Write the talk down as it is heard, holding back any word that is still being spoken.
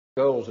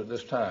goals at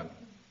this time.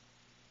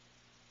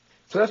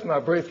 So that's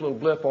my brief little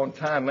blip on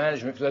time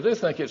management, because I do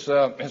think it's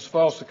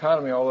false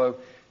economy, although,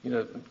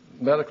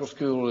 medical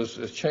school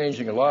is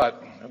changing a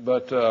lot,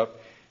 but,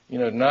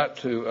 not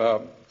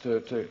to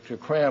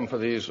cram for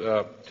these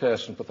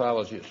tests and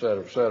pathology, et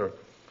cetera, et cetera.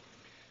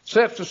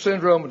 Sepsis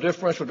syndrome, a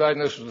differential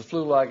diagnosis of the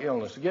flu-like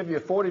illness. To give you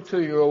a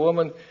 42-year-old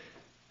woman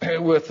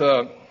with,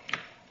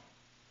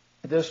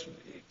 this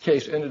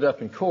case ended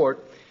up in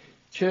court,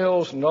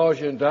 chills,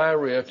 nausea, and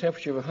diarrhea,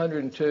 temperature of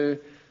 102,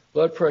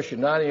 blood pressure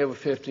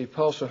 90/50,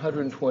 pulse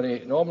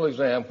 120, normal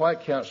exam,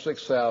 white count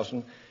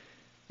 6,000,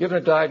 given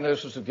a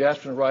diagnosis of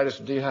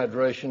gastroenteritis,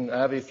 dehydration,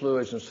 IV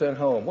fluids, and sent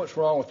home. What's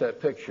wrong with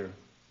that picture?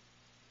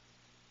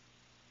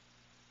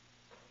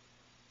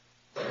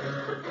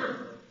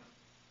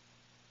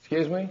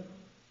 Excuse me?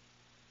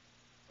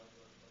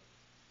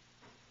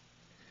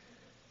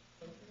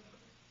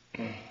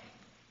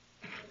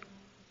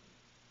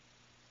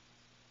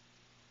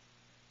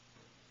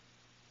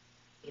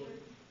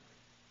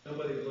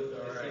 Nobody looked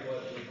all right.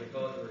 What was the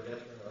cause of her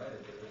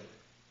gastroenteritis?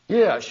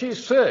 Yeah,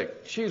 she's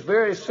sick. She's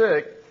very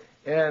sick,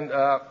 and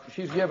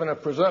she's given a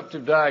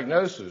presumptive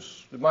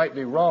diagnosis that might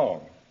be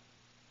wrong.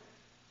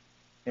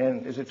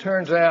 And as it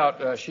turns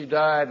out, she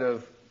died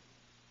of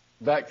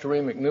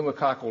bacteremic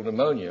pneumococcal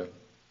pneumonia.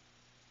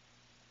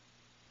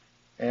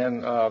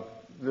 And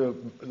the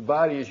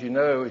body, as you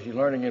know, as you're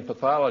learning in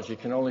pathology,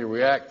 can only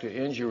react to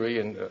injury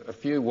in a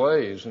few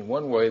ways. And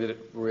one way that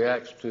it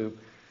reacts to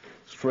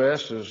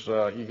stress is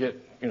you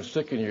get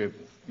sick you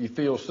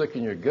feel sick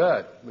in your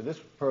gut. But this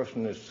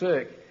person is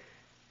sick,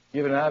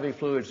 given IV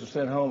fluids and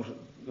sent home.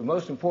 The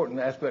most important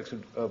aspects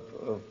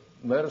of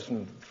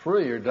medicine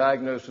 3 are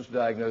diagnosis,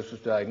 diagnosis,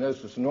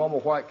 diagnosis. The normal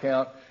white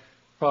count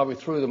probably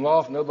threw them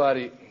off.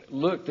 Nobody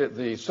looked at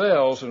the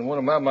cells, and one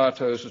of my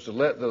mottos is to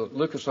let the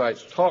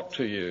leukocytes talk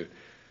to you.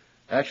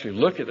 Actually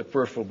look at the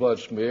peripheral blood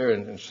smear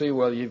and see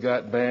whether you've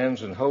got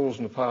bands and holes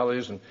in the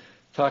polys and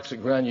toxic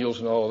granules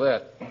and all of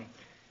that.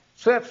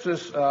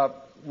 Sepsis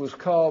was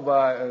called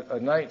by a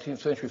 19th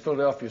century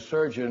Philadelphia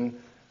surgeon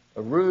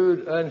a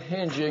rude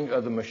unhinging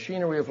of the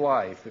machinery of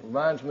life. It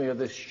reminds me of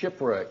this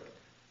shipwreck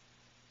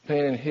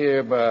painted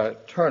here by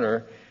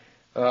Turner.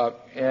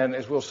 And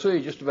as we'll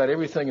see, just about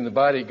everything in the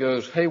body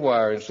goes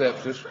haywire in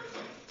sepsis.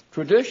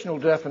 Traditional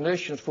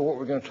definitions for what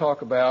we're going to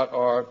talk about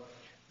are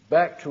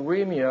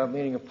bacteremia,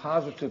 meaning a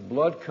positive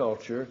blood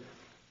culture,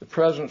 the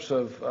presence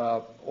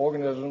of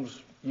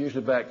organisms,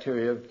 usually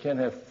bacteria, can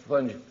have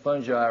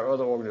fungi or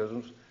other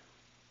organisms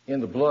in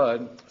the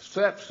blood.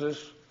 Sepsis,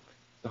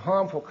 the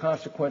harmful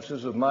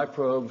consequences of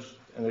microbes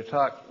and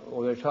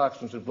their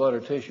toxins in blood or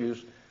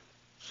tissues.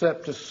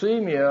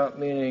 Septicemia,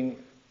 meaning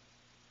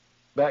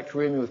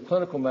bacteremia with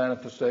clinical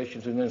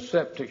manifestations, and then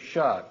septic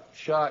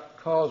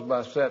shock caused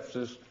by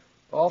sepsis,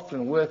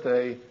 often with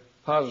a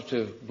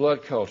positive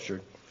blood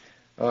culture.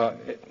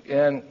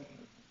 And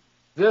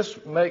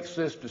this makes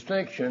this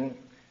distinction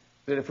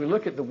that if we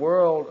look at the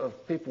world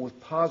of people with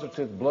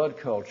positive blood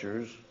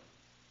cultures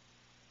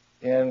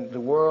and the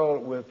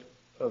world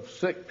of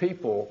sick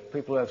people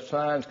who have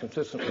signs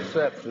consistent with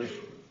sepsis,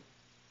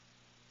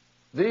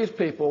 these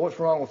people, what's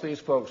wrong with these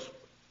folks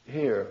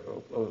here?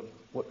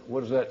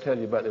 What does that tell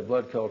you about their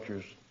blood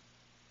cultures?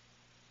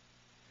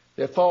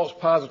 They're false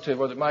positive,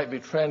 or they might be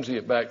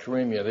transient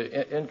bacteremia.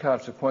 They're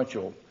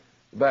inconsequential,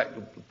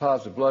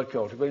 positive blood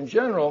culture. But in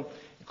general,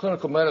 in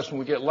clinical medicine,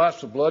 we get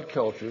lots of blood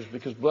cultures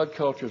because blood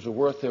cultures are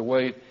worth their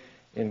weight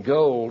in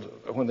gold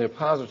when they're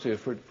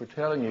positive for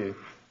telling you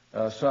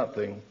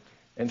something.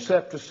 And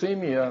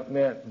septicemia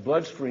meant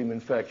bloodstream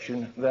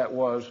infection. That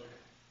was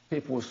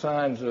people with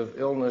signs of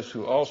illness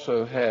who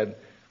also had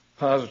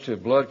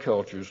positive blood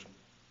cultures.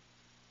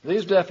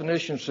 These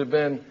definitions have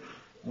been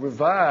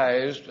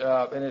revised,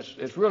 and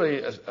it's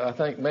really, I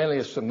think, mainly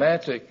a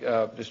semantic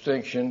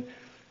distinction,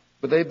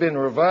 but they've been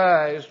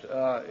revised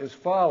as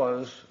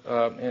follows,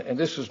 and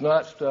this is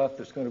not stuff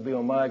that's going to be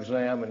on my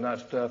exam and not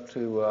stuff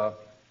to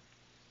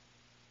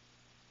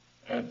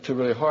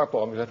really harp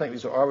on, because I think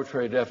these are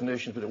arbitrary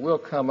definitions, but it will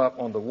come up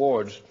on the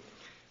wards.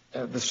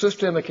 The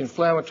systemic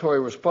inflammatory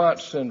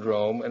response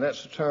syndrome, and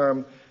that's a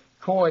term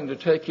coined to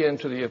take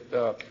into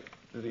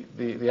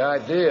the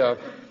idea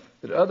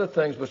that other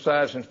things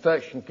besides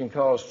infection can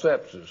cause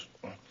sepsis.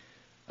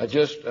 I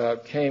just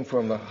came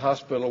from a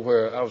hospital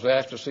where I was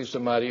asked to see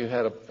somebody who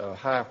had a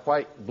high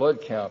white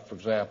blood count, for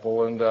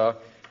example, and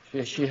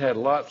she had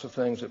lots of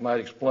things that might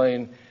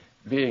explain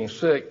being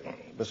sick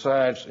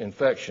besides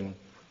infection.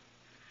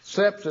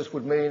 Sepsis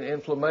would mean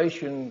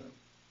inflammation,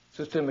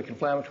 systemic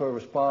inflammatory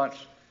response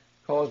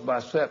caused by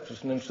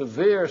sepsis, and then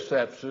severe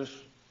sepsis,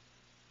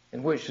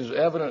 in which there's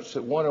evidence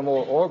that one or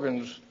more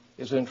organs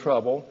is in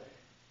trouble.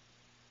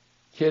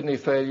 Kidney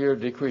failure,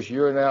 decreased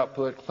urine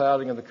output,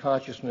 clouding of the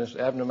consciousness,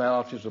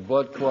 abnormalities of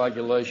blood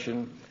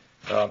coagulation,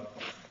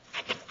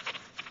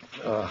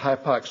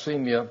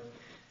 hypoxemia,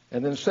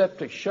 and then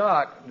septic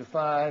shock,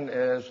 defined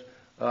as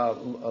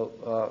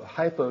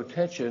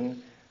hypotension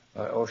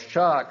or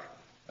shock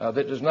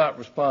that does not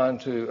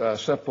respond to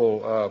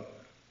simple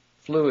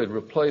fluid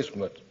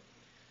replacement.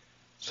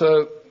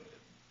 So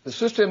The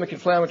systemic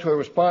inflammatory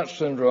response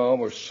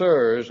syndrome, or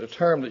SIRS, a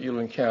term that you'll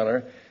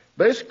encounter,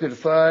 basically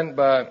defined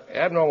by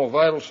abnormal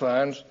vital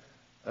signs,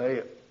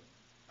 a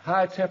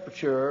high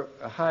temperature,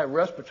 a high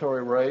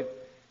respiratory rate,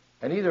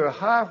 and either a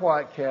high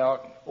white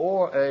count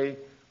or a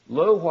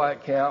low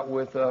white count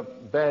with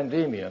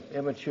bandemia,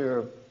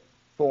 immature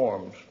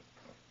forms.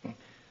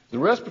 The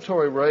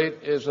respiratory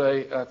rate is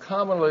a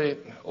commonly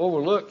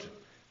overlooked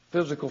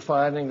physical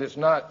finding that's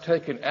not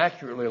taken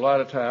accurately a lot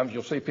of times.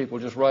 You'll see people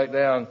just write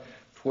down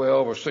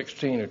 12 or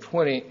 16 or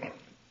 20.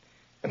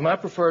 And my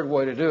preferred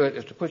way to do it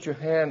is to put your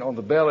hand on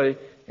the belly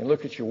and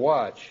look at your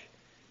watch.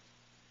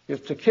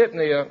 If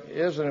tachypnea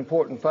is an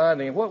important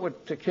finding, what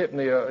would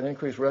tachypnea, an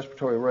increased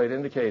respiratory rate,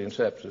 indicate in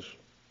sepsis?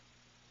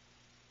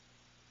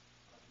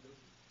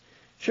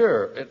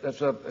 Sure,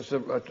 it's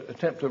an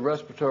attempt to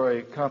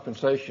respiratory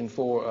compensation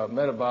for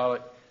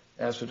metabolic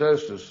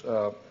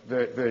acidosis.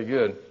 Very, very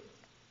good.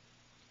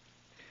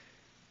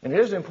 And it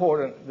is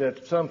important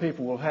that some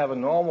people will have a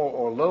normal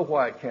or low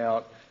white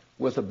count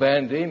with a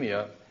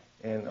bandemia,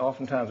 and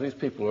oftentimes these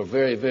people are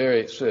very,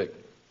 very sick.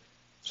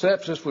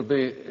 Sepsis would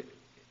be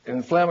an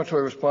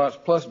inflammatory response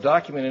plus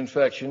documented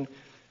infection.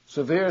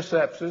 Severe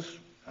sepsis,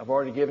 I've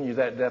already given you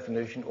that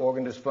definition,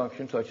 organ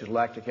dysfunction such as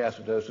lactic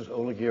acidosis,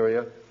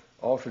 oliguria,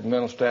 altered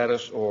mental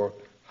status, or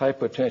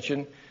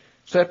hypotension.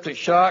 Septic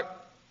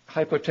shock,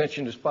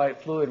 hypotension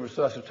despite fluid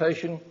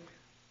resuscitation.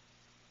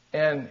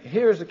 And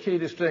here's the key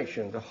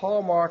distinction. The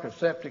hallmark of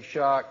septic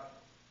shock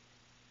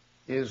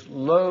is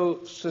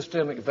low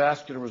systemic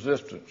vascular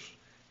resistance.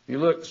 You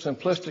look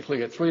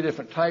simplistically at three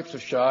different types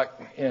of shock.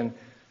 In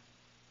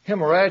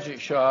hemorrhagic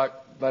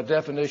shock, by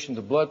definition,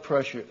 the blood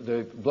pressure,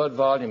 the blood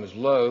volume is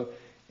low.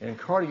 In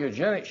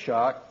cardiogenic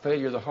shock,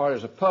 failure of the heart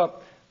as a pump,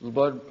 the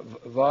blood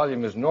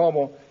volume is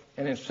normal.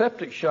 And in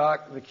septic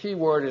shock, the key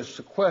word is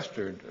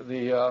sequestered.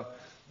 The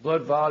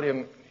blood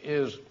volume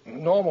is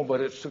normal, but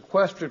it's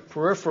sequestered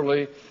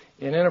peripherally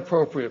in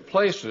inappropriate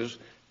places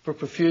for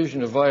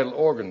perfusion of vital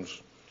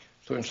organs.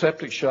 So in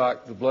septic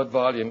shock, the blood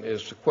volume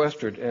is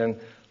sequestered, and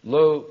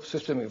low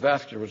systemic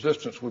vascular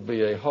resistance would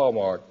be a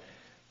hallmark.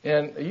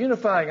 And a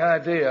unifying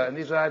idea, and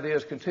these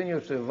ideas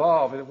continue to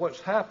evolve, and what's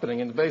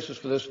happening, and the basis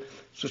for this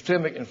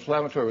systemic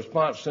inflammatory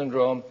response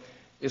syndrome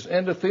is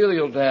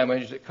endothelial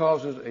damage that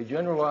causes a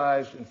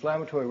generalized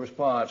inflammatory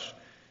response,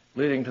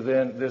 leading to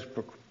then this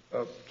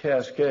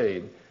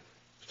cascade,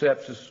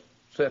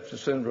 sepsis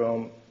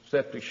syndrome,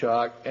 septic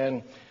shock.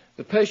 And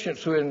the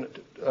patients who are in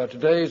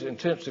today's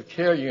intensive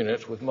care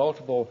units with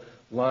multiple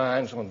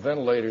lines on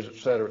ventilators, et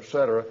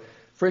cetera,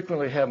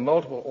 frequently have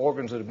multiple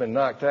organs that have been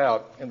knocked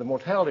out, and the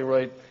mortality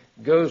rate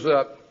goes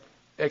up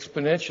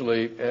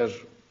exponentially as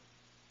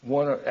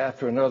one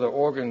after another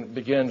organ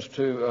begins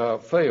to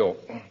fail.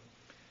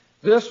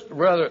 This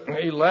rather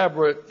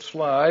elaborate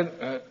slide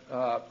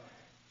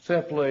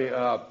simply,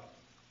 it's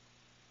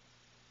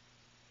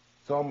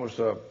almost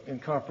an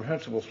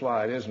incomprehensible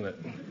slide, isn't it?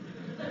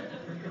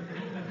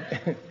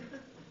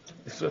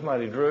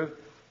 Somebody drew.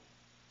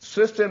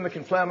 Systemic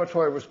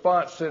inflammatory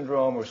response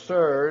syndrome, or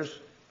SIRS.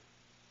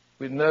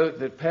 We note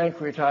that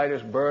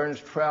pancreatitis, burns,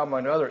 trauma,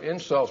 and other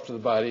insults to the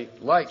body,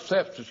 like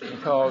sepsis,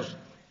 can cause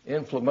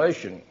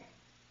inflammation.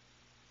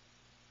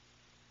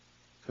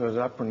 So as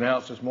I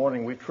pronounced this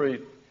morning, we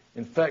treat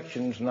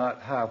infections,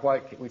 not high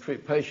white. We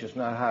treat patients,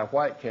 not high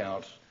white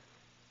counts.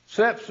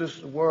 Sepsis,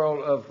 the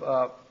world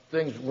of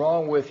things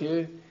wrong with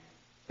you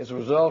as a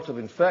result of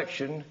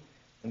infection.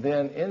 And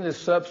then in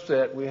this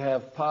subset, we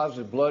have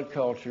positive blood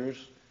cultures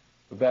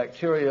for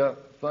bacteria,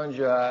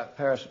 fungi,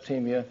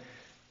 parasitemia.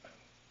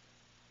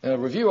 In a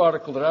review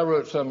article that I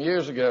wrote some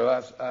years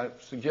ago, I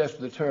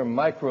suggested the term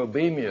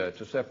microbemia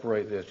to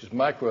separate this, just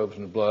microbes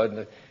in the blood, and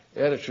the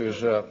editors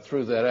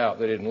threw that out.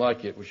 They didn't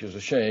like it, which is a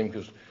shame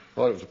because I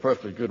thought it was a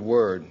perfectly good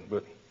word,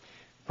 but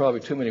probably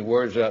too many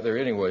words out there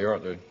anyway,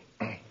 aren't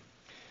there?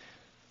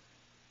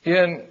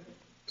 In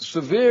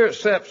severe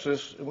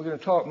sepsis, and we're going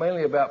to talk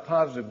mainly about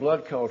positive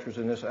blood cultures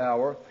in this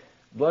hour.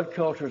 Blood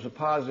cultures are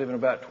positive in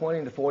about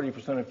 20 to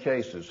 40% of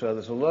cases. So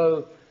there's a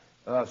low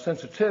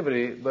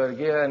sensitivity, but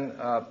again,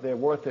 they're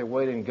worth their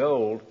weight in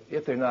gold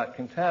if they're not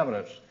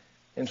contaminants.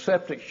 In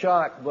septic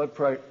shock, blood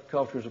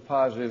cultures are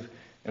positive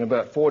in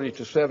about 40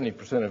 to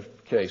 70%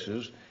 of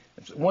cases.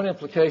 One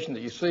implication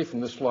that you see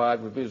from this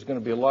slide would be there's going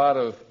to be a lot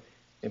of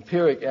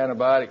empiric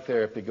antibiotic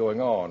therapy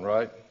going on,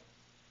 right?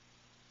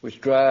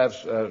 Which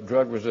drives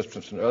drug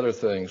resistance and other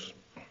things.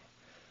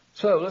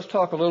 So let's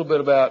talk a little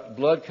bit about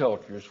blood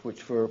cultures,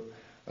 which for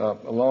a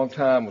long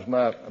time was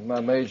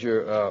my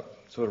major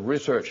sort of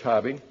research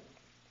hobby.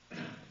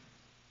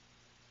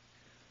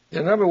 There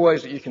are a number of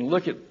ways that you can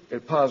look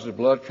at positive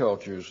blood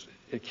cultures.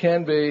 It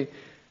can be,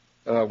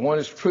 one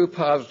is true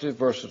positive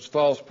versus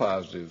false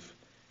positive.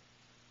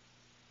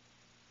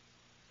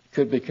 It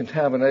could be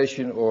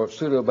contamination or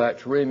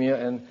pseudobacteremia,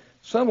 and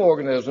some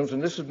organisms,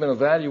 and this has been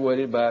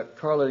evaluated by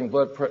correlating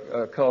blood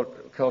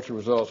culture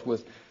results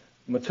with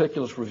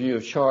meticulous review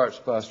of charts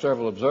by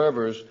several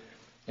observers,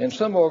 and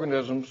some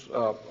organisms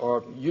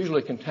are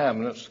usually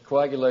contaminants,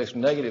 coagulase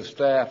negative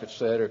staph,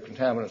 etc.,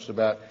 contaminants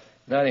about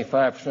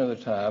 95% of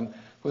the time.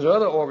 Whereas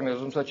other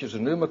organisms, such as the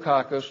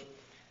pneumococcus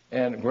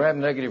and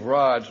gram-negative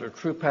rods, are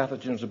true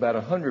pathogens about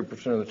 100%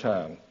 of the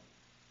time.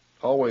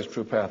 Always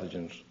true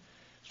pathogens.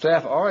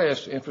 Staph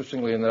aureus,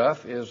 interestingly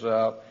enough, is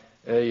a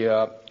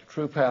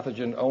true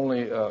pathogen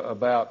only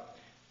about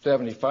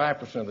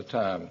 75% of the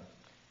time.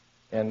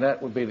 And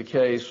that would be the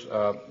case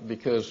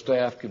because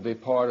staph could be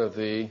part of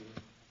the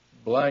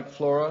blank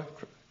flora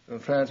on a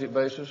transient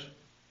basis.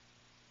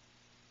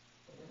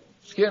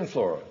 Skin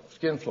flora.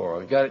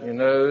 You got it in your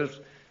nose.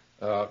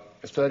 A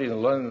study in the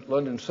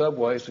London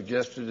subway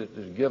suggested that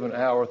at a given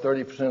hour,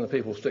 30% of the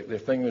people stick their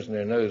fingers in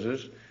their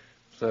noses.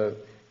 So,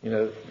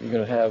 you're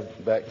going to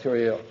have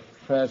bacteria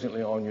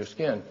transiently on your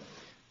skin.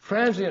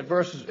 Transient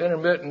versus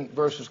intermittent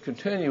versus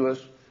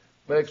continuous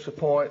makes the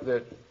point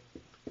that,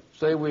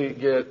 say we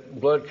get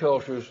blood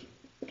cultures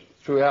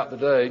throughout the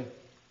day,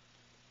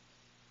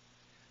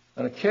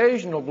 an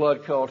occasional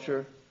blood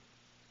culture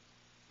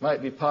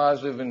might be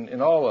positive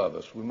in all of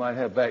us. We might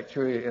have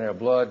bacteria in our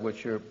blood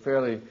which are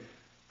fairly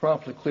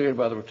promptly cleared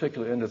by the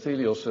reticular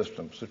endothelial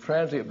system. So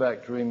transient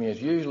bacteremia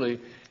is usually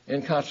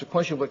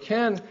inconsequential, but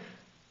can,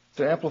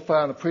 to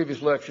amplify on the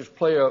previous lectures,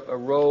 play a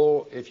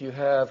role if you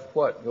have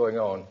what going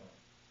on?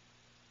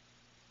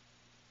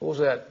 What was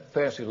that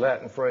fancy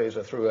Latin phrase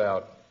I threw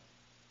out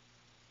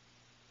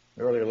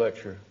in an earlier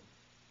lecture?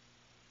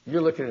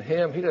 You're looking at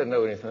him, he doesn't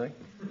know anything.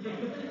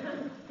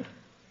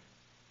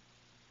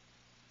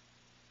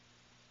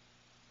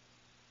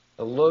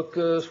 A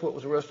locus, what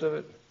was the rest of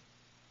it?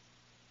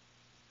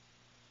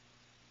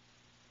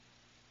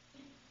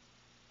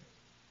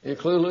 You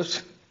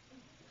clueless?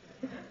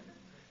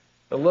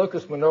 A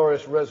locus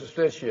minoris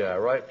resistentiae,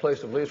 right?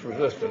 Place of least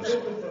resistance.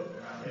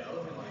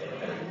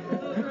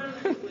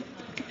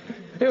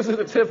 It was at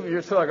the tip of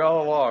your tongue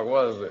all along,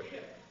 wasn't it?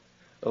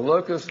 A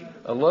locus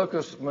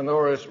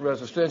minoris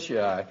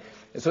resistentiae.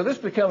 And so this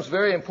becomes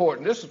very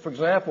important. This is, for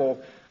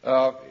example,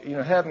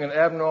 having an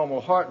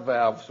abnormal heart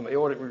valve, some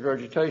aortic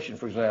regurgitation,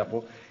 for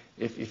example.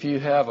 If you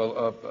have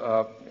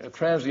a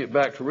transient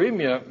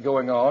bacteremia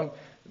going on,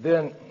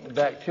 then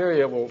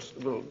bacteria will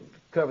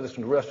cover this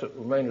in the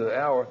remainder of the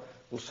hour,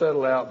 will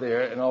settle out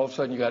there, and all of a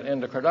sudden you got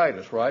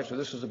endocarditis, right? So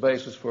this is the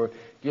basis for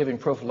giving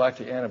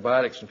prophylactic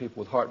antibiotics in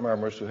people with heart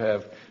murmurs who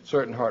have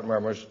certain heart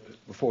murmurs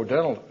before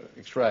dental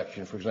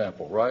extraction, for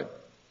example, right?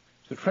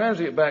 So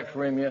transient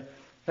bacteremia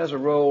has a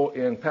role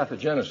in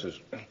pathogenesis.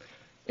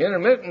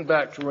 Intermittent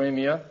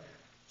bacteremia,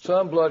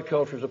 some blood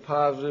cultures are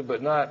positive,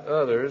 but not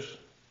others,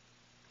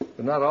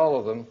 but not all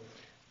of them,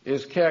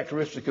 is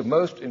characteristic of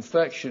most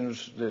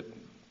infections that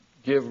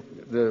give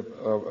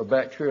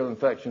bacterial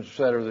infections, et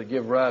cetera, that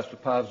give rise to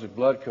positive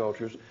blood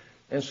cultures.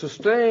 And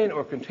sustained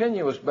or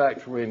continuous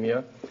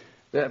bacteremia,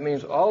 that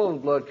means all of the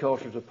blood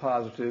cultures are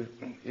positive,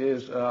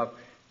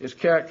 is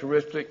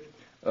characteristic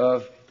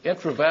of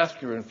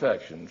intravascular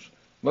infections,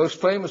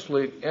 most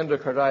famously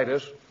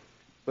endocarditis,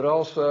 but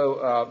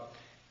also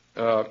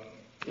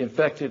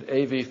infected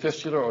AV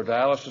fistula or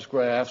dialysis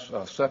grafts,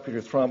 septic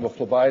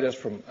thrombophlebitis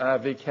from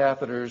IV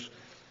catheters,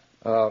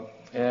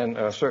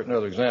 and certain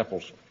other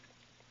examples.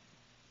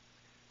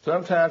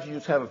 Sometimes you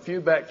just have a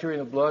few bacteria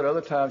in the blood.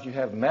 Other times you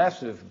have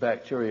massive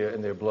bacteria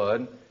in their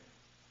blood.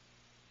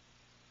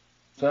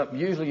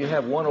 Usually you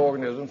have one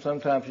organism.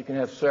 Sometimes you can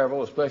have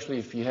several, especially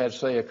if you had,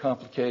 say, a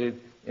complicated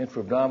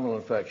intra-abdominal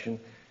infection.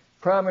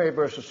 Primary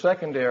versus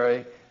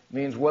secondary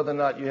means whether or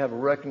not you have a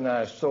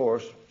recognized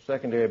source,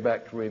 secondary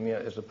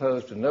bacteremia, as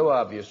opposed to no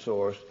obvious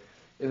source.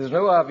 If there's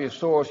no obvious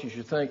source, you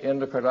should think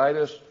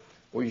endocarditis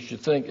or you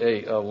should think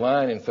a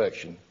line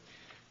infection.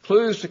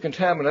 Clues to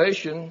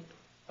contamination.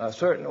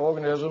 Certain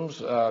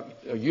organisms are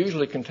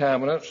usually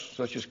contaminants,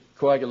 such as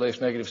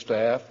coagulase-negative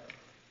staph.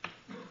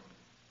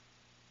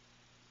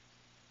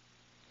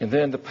 And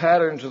then the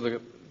patterns of the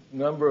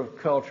number of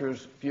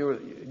cultures,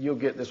 you'll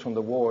get this from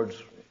the wards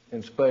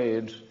in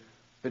spades.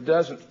 It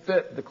doesn't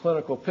fit the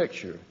clinical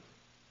picture.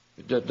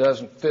 It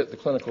doesn't fit the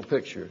clinical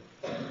picture.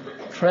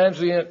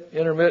 Transient,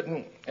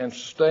 intermittent, and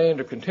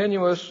sustained or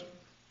continuous.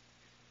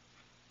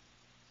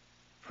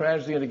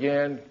 Transient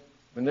again,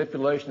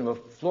 manipulation of a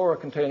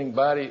flora-containing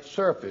body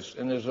surface.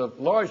 And there's a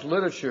large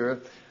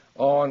literature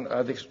on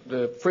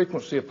the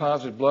frequency of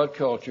positive blood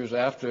cultures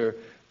after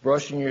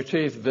brushing your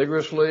teeth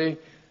vigorously,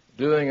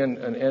 doing an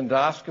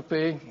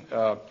endoscopy,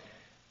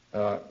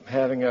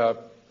 having a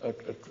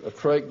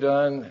trach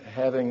done,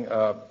 having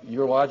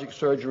urologic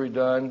surgery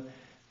done,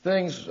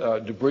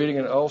 debriding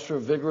an ulcer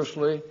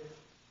vigorously.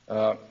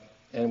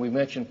 And we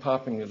mentioned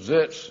popping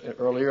zits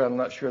earlier. I'm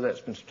not sure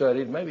that's been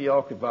studied. Maybe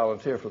y'all could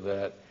volunteer for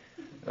that.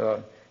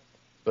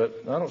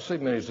 But I don't see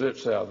many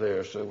zits out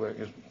there, so we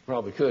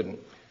probably couldn't.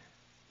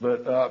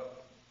 But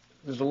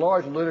there's a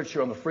large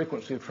literature on the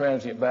frequency of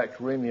transient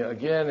bacteremia,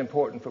 again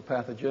important for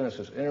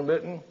pathogenesis.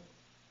 Intermittent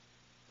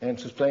and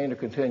sustained or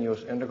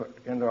continuous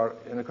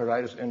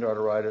endocarditis,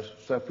 endarteritis,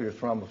 septic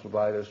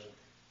thrombophlebitis,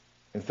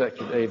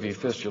 infected AV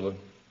fistula.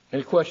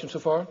 Any questions so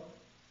far?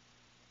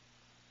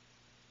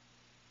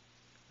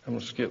 I'm going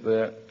to skip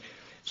that.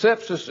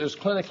 Sepsis is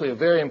clinically a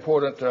very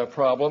important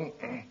problem.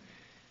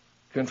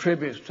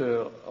 Contributes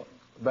to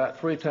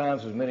about 3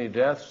 times as many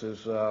deaths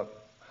as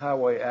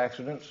highway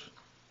accidents.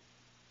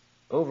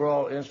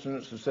 Overall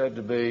incidence is said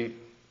to be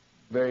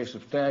very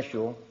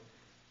substantial.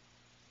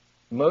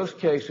 Most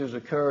cases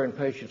occur in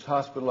patients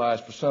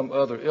hospitalized for some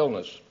other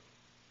illness.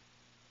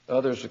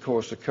 Others, of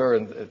course,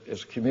 occur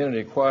as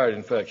community-acquired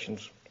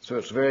infections, so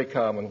it's very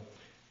common,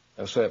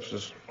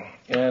 sepsis.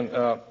 And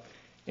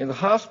in the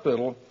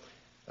hospital,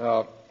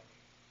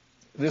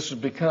 this has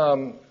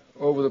become,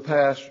 over the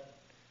past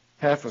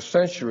half a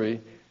century,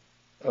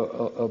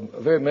 a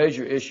very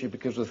major issue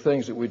because of the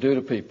things that we do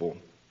to people.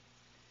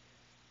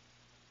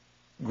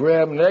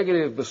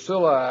 Gram-negative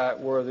bacilli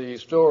were the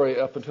story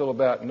up until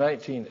about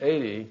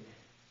 1980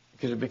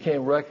 because it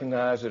became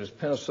recognized that as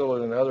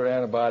penicillin and other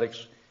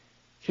antibiotics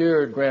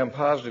cured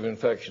gram-positive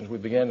infections, we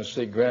began to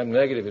see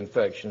gram-negative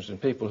infections in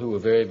people who were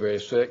very, very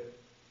sick.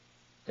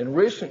 In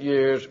recent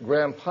years,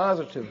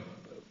 gram-positive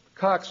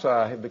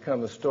cocci have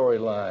become the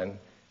storyline,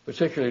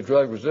 particularly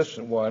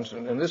drug-resistant ones,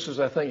 and this is,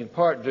 I think, in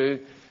part due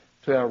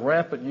to our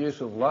rampant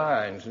use of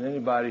lines in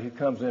anybody who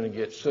comes in and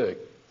gets sick.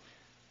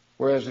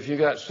 Whereas if you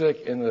got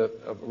sick in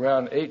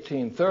around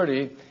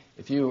 1830,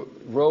 if you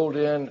rolled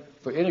in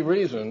for any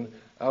reason,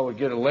 I would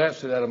get a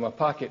lancet out of my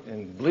pocket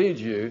and bleed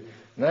you.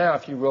 Now,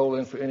 if you roll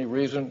in for any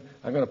reason,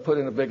 I'm going to put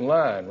in a big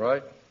line,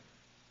 right?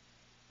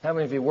 How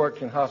many of you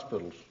worked in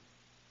hospitals?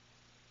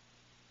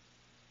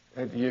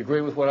 Do you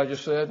agree with what I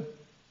just said?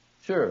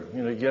 Sure.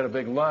 You get a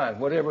big line.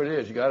 Whatever it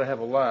is, you got to have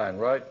a line,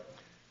 right?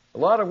 A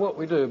lot of what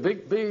we do,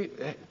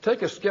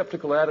 take a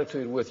skeptical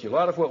attitude with you. A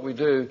lot of what we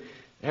do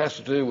has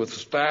to do with the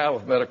style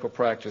of medical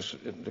practice,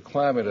 the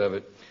climate of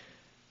it.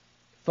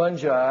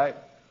 Fungi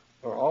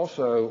are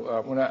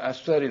also, when I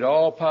studied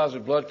all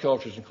positive blood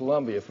cultures in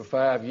Colombia for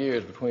 5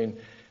 years between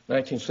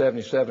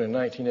 1977 and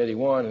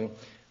 1981, and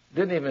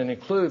didn't even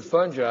include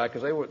fungi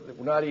because they were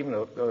not even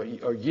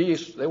or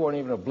yeast. They weren't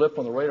even a blip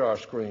on the radar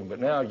screen. But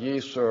now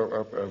yeasts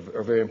are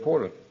very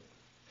important.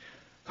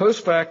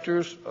 Host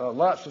factors.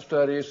 Lots of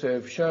studies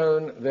have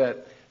shown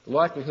that the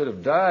likelihood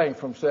of dying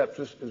from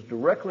sepsis is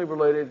directly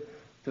related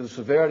to the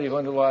severity of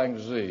underlying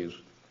disease.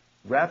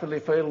 Rapidly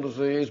fatal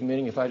disease,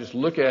 meaning if I just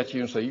look at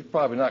you and say you're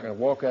probably not going to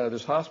walk out of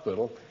this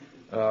hospital.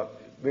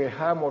 Very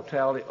high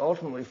mortality,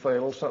 ultimately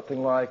fatal,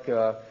 something like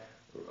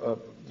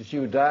that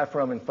you would die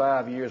from in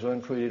 5 years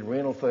untreated,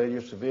 renal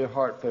failure, severe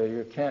heart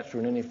failure, cancer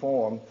in any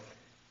form,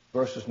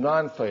 versus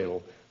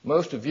non-fatal.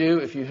 Most of you,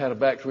 if you had a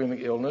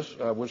bacteremic illness,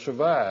 would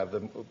survive.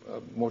 The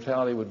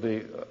mortality would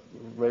be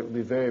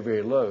very,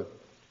 very low.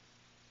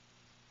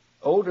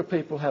 Older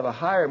people have a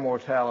higher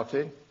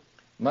mortality.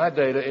 My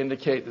data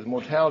indicate that the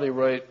mortality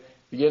rate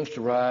begins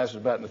to rise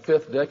about in the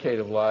 5th decade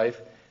of life,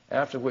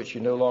 after which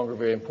you're no longer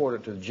very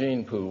important to the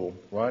gene pool,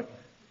 right?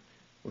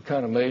 We're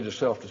kind of made to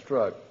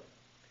self-destruct.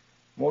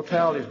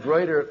 Mortality is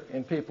greater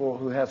in people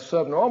who have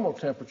subnormal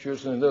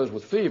temperatures than in those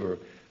with fever,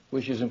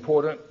 which is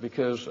important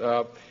because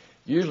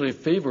usually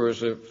fever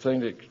is a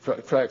thing that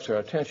attracts our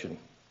attention.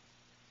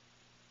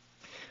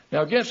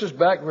 Now, against this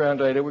background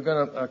data, we're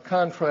going to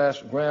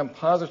contrast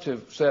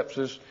gram-positive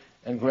sepsis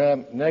and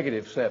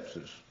gram-negative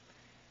sepsis.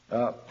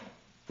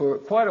 For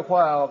quite a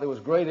while, there was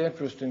great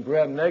interest in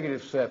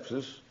gram-negative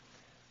sepsis.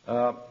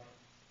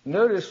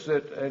 Notice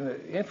that an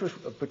interest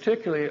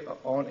particularly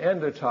on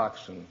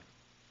endotoxin,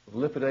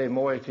 lipid A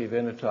moiety of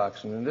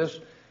endotoxin. And this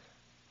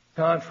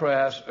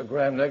contrasts a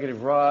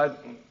gram-negative rod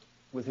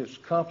with its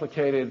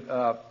complicated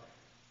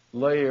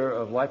layer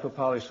of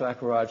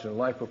lipopolysaccharides and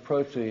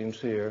lipoproteins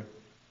here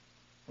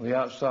on the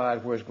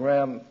outside, whereas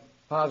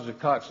gram-positive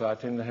cocci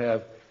tend to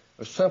have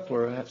a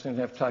simpler, tend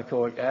to have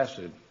teichoic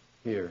acid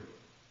here.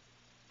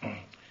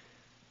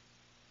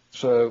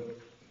 So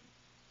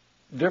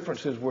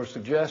differences were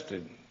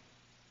suggested.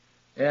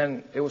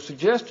 And it was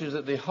suggested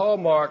that the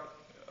hallmark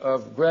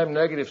of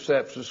gram-negative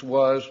sepsis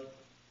was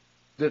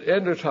that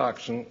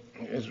endotoxin,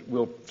 as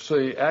we'll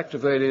see,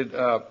 activated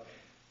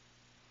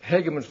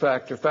Hageman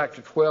factor,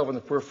 factor 12 in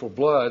the peripheral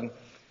blood,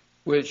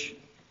 which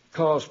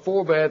caused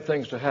 4 bad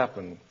things to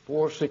happen,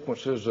 4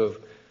 sequences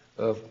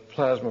of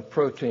plasma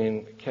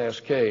protein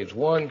cascades.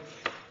 1,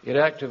 it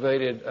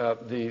activated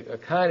the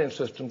kinin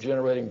system,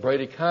 generating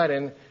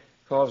bradykinin,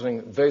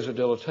 causing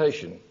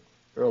vasodilatation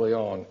early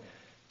on.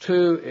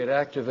 2, it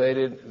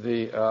activated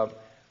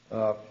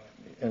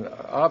and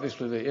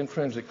obviously the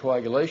intrinsic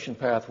coagulation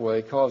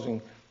pathway,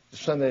 causing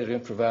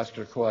disseminated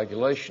intravascular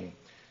coagulation.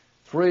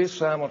 3,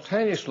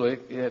 simultaneously,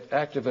 it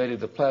activated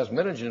the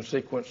plasminogen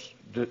sequence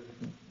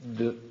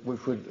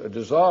which would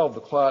dissolve the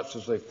clots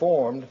as they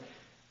formed,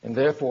 and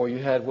therefore you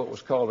had what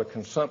was called a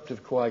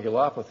consumptive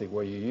coagulopathy,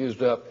 where you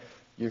used up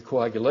your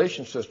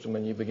coagulation system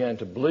and you began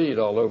to bleed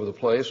all over the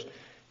place.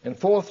 And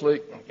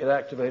 4thly, it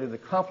activated the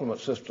complement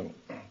system.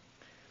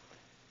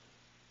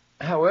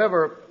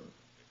 However,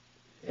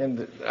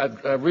 and I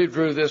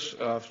redrew this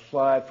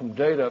slide from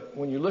data.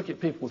 When you look at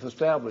people with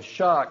established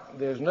shock,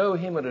 there's no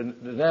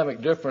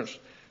hemodynamic difference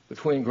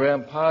between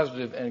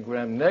gram-positive and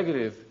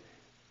gram-negative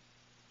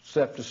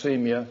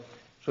septicemia.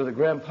 So the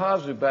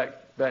gram-positive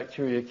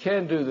bacteria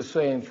can do the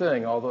same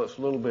thing, although it's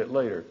a little bit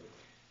later.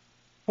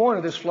 The point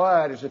of this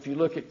slide is if you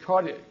look at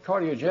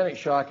cardiogenic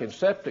shock and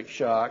septic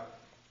shock,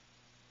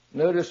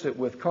 notice that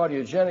with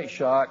cardiogenic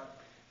shock,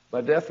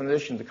 by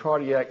definition, the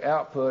cardiac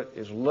output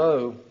is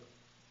low,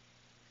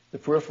 the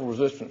peripheral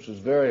resistance is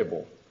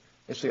variable.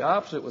 It's the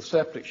opposite with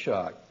septic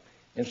shock.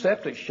 In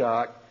septic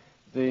shock,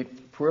 the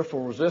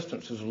peripheral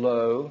resistance is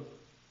low,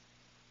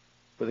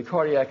 but the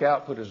cardiac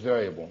output is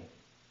variable.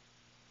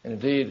 And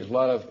indeed, there's a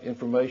lot of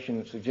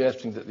information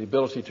suggesting that the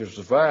ability to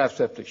survive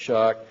septic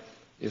shock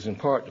is in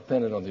part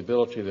dependent on the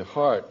ability of the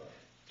heart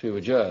to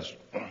adjust.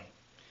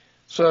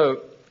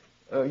 So,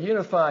 a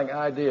unifying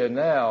idea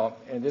now,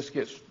 and this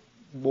gets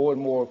more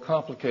and more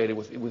complicated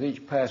with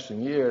each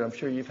passing year, and I'm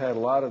sure you've had a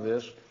lot of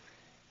this,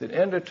 that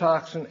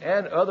endotoxin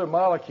and other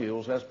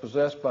molecules as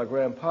possessed by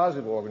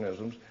gram-positive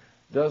organisms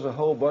does a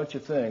whole bunch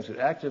of things. It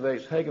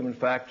activates Hageman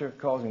factor,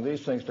 causing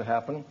these things to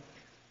happen.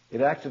 It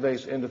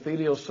activates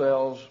endothelial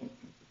cells,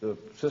 the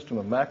system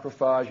of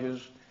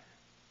macrophages,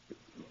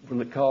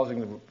 causing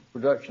the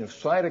production of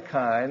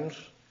cytokines,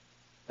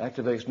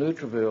 activates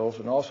neutrophils,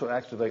 and also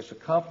activates the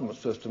complement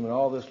system, and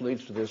all this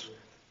leads to this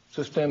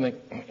systemic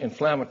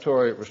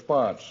inflammatory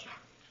response.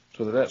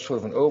 So that's sort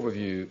of an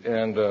overview.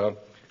 And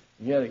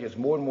again, it gets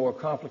more and more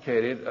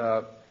complicated.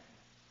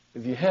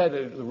 If you had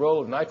the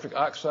role of nitric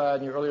oxide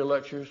in your earlier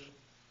lectures,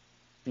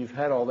 you've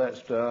had all that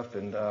stuff,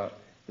 and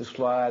this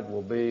slide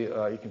will be,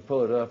 you can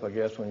pull it up, I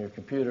guess, on your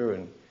computer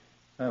and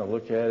kind of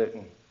look at it,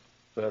 and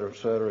et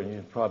cetera, and you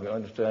can probably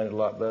understand it a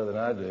lot better than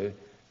I do.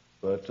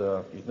 But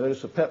you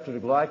notice the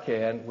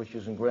peptidoglycan, which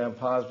is in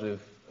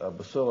gram-positive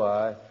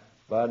bacilli,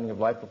 binding of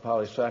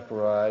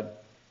lipopolysaccharide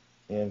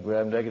in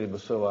gram-negative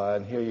bacilli,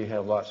 and here you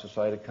have lots of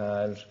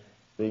cytokines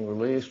being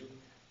released,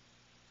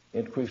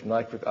 increased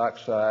nitric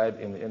oxide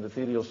in the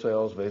endothelial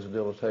cells,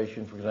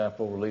 vasodilatation, for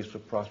example, release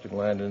of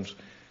prostaglandins,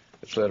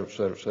 et cetera, et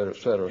cetera, et cetera,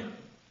 et cetera.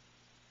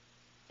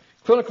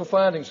 Clinical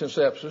findings in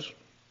sepsis.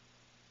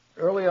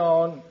 Early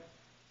on,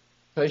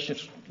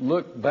 patients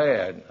look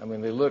bad. I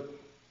mean, they look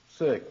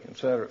sick, et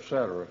cetera, et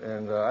cetera.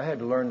 And I had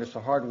to learn this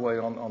the hard way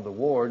on the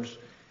wards.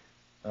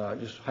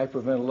 Just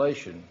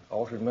hyperventilation,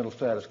 altered mental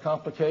status.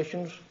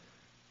 Complications,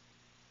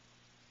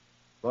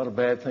 a lot of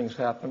bad things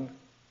happen.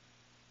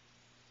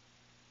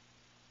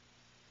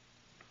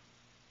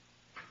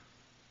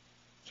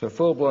 So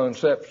full-blown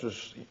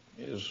sepsis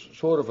is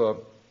sort of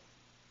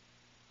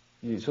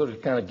you sort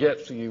of kind of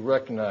get so you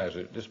recognize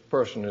it. This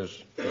person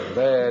is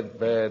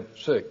bad,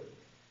 sick.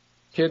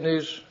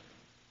 Kidneys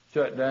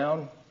shut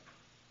down,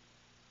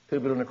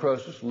 tubular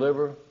necrosis,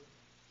 liver,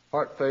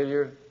 heart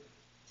failure,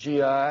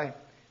 GI.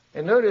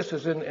 And notice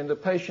as in the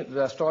patient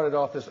that I started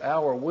off this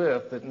hour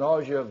with, that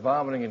nausea,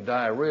 vomiting, and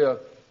diarrhea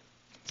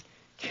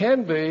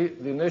can be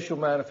the initial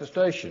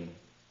manifestation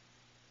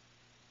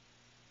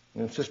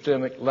in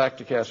systemic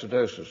lactic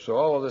acidosis. So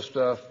all of this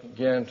stuff,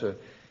 again, to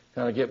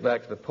kind of get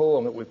back to the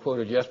poem that we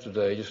quoted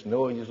yesterday, just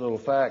knowing these little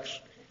facts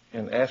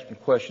and asking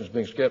questions,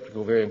 being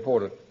skeptical, very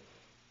important.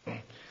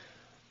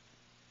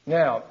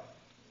 Now,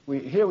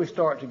 here we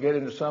start to get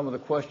into some of the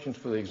questions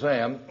for the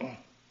exam.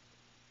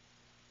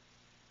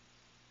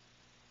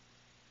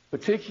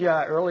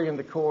 Petechiae early in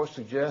the course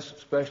suggests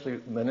especially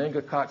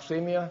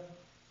meningococcemia,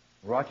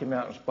 Rocky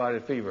Mountain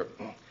spotted fever.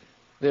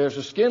 There's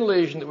a skin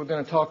lesion that we're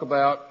going to talk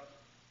about.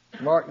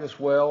 Mark this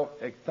well,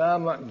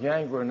 ecthyma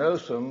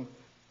gangrenosum,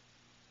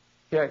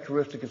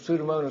 characteristic of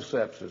Pseudomonas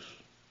sepsis.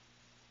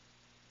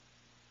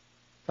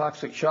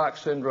 Toxic shock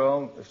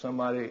syndrome, if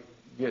somebody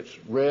gets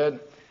red.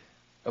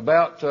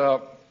 About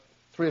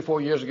 3 or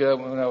 4 years ago,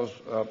 when I was,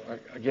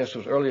 I guess it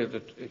was earlier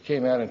that it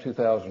came out in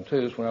 2002,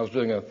 is when I was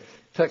doing a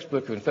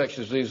textbook of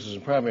infectious diseases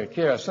in primary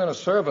care. I sent a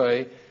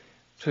survey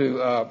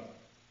to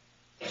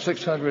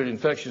 600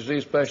 infectious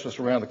disease specialists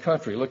around the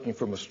country looking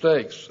for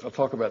mistakes. I'll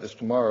talk about this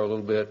tomorrow a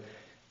little bit,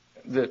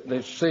 that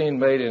they've seen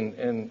made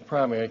in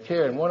primary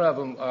care. And one of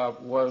them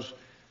was,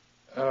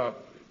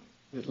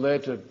 it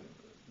led to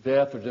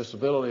death or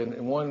disability.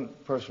 And one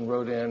person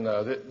wrote in,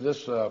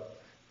 this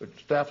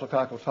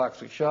staphylococcal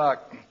toxic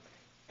shock,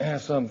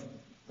 and some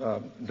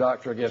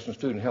doctor, I guess, in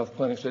student health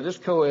clinic said, this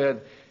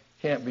co-ed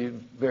can't be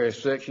very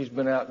sick. She's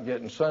been out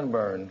getting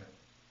sunburned.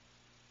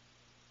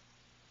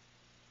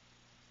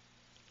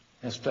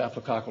 And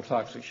staphylococcal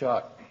toxic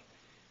shock.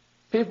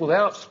 People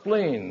without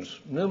spleens,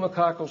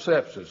 pneumococcal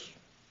sepsis,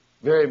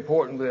 very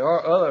important. There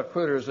are other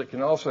critters that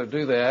can also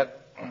do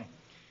that.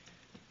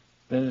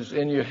 And it's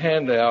in your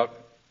handout.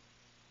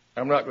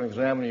 I'm not going to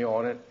examine you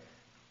on it.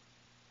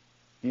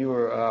 You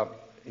were,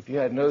 if you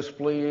had no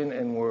spleen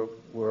and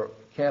were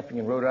camping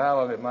in Rhode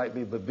Island, it might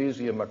be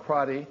Babesia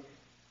macroti,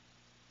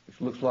 which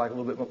looks like a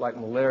little bit like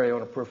malaria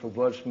on a peripheral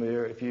blood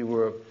smear. If you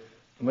were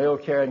a mail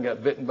carrier and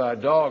got bitten by a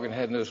dog and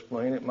had no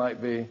spleen, it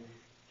might be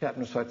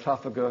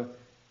Capnocytophaga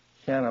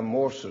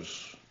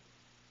canamorsus,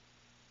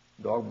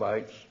 dog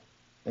bites.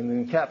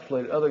 And the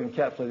other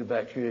encapsulated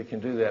bacteria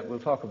can do that. We'll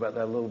talk about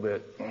that a little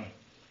bit.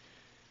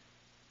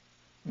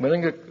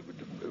 We're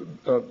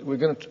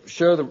going to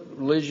show the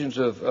lesions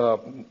of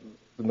the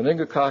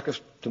meningococcus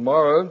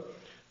tomorrow.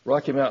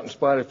 Rocky Mountain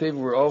spotted fever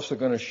we're also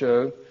going to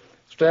show.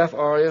 Staph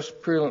aureus,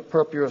 purulent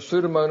purpura,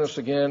 Pseudomonas,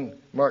 again,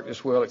 mark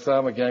this well,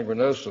 ecthyma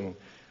gangrenosum.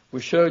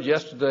 We showed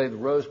yesterday the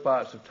rose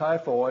spots of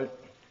typhoid.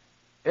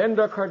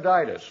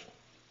 Endocarditis,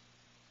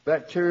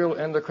 bacterial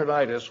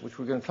endocarditis, which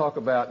we're going to talk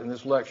about in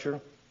this lecture.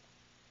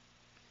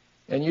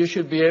 And you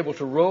should be able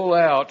to roll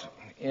out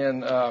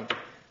and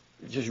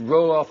just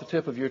roll off the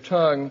tip of your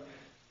tongue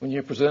when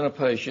you present a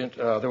patient.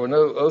 There were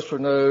no ulcer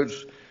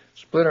nodes,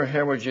 splinter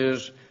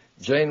hemorrhages,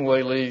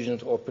 Janeway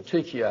lesions, or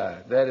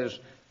petechiae. That is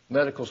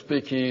medical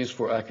speakese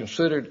for I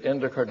considered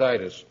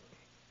endocarditis.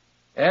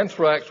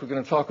 Anthrax, we're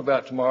going to talk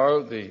about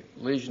tomorrow, the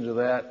lesions of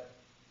that,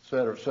 et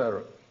cetera, et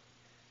cetera.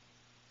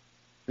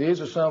 These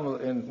are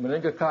some in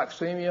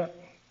meningococcemia,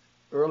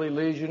 early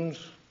lesions,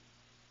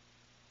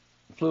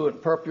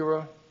 fluent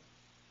purpura.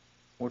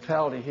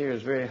 Mortality here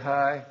is very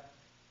high.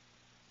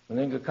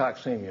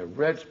 Meningococcemia,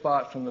 red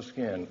spots on the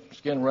skin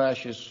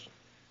rashes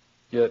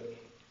get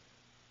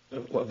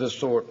of this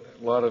sort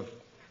a lot of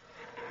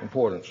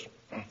importance.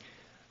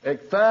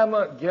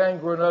 Ecthyma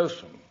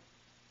gangrenosum,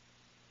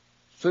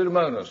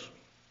 Pseudomonas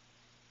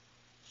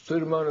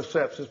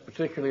sepsis,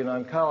 particularly in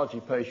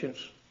oncology patients.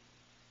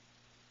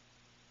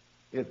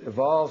 It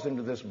evolves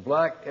into this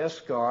black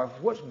eschar.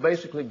 What's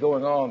basically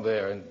going on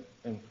there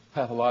in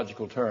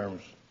pathological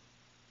terms?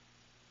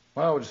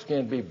 Why would the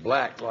skin be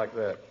black like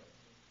that?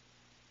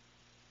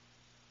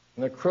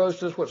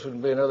 Necrosis, what's going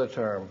to be another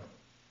term?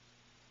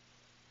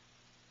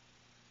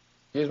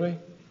 Excuse me?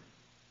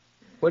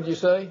 What did you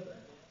say?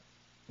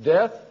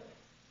 Death?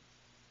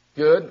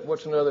 Good.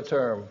 What's another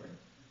term?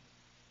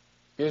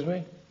 Excuse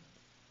me?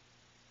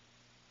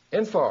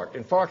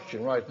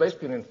 Infarction, right.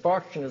 Basically an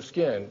infarction of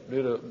skin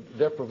due to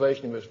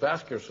deprivation of its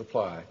vascular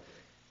supply.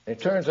 And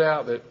it turns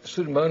out that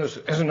Pseudomonas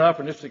is an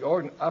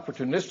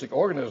opportunistic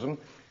organism,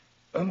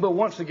 but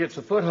once it gets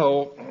a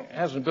foothold, it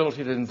has an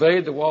ability to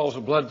invade the walls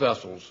of blood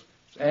vessels.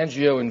 It's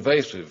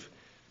angioinvasive.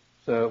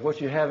 So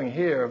what you're having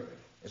here,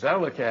 as I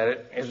look at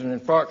it, is an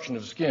infarction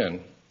of the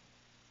skin.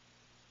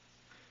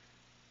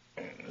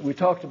 We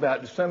talked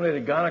about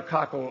disseminated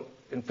gonococcal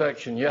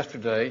infection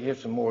yesterday.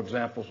 Here's some more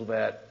examples of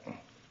that.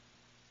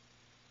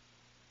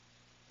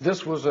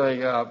 This was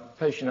a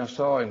patient I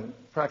saw in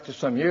practice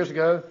some years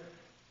ago,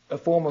 a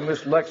former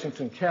Miss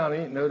Lexington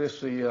County. Notice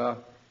the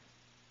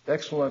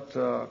excellent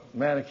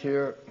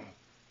manicure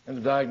and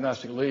the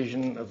diagnostic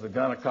lesion of the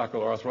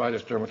gonococcal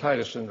arthritis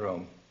dermatitis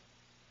syndrome.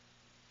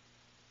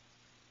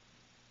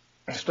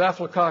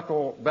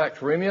 Staphylococcal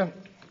bacteremia,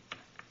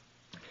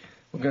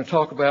 we're going to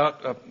talk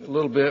about a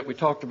little bit. We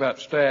talked about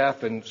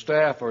staph, and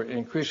staph are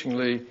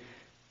increasingly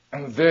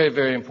very,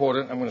 very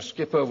important. I'm going to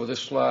skip over this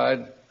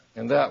slide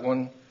and that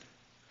one.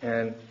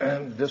 And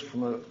this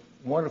from a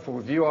wonderful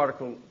review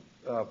article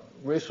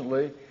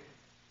recently.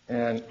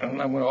 And I'm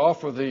going to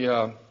offer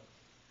the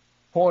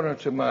pointer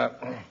to my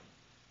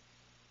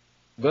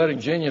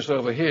budding genius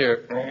over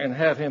here and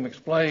have him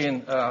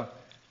explain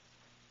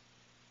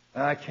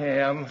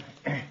ICAM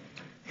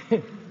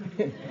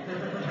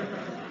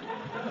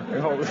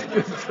and all this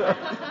good stuff.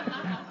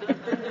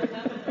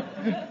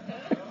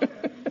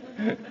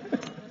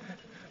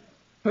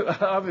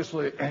 But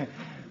obviously,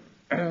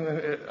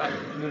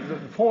 the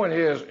point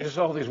is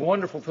all these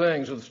wonderful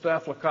things with the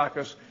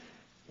Staphylococcus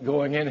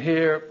going in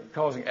here,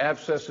 causing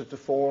abscesses to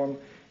form,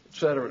 et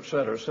cetera, et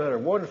cetera, et cetera.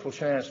 Wonderful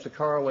chance to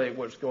correlate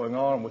what's going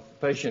on with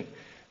the patient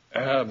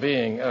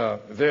being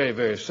very,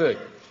 very sick.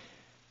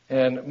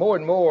 And more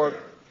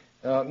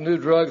new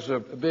drugs are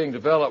being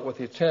developed with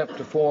the attempt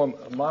to form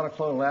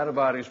monoclonal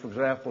antibodies, for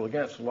example,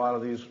 against a lot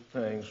of these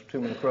things,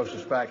 tumor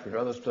necrosis factor and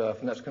other stuff,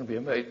 and that's going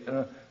to be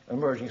an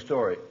emerging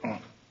story.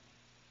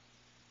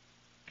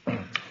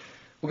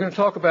 We're going to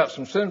talk about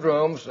some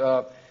syndromes,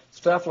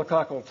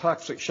 staphylococcal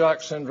toxic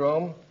shock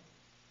syndrome,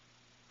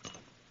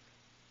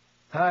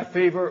 high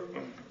fever,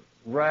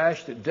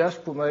 rash that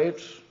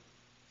desquamates,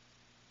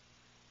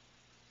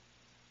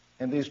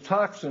 and these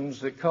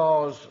toxins that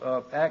cause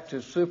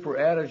active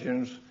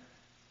superantigens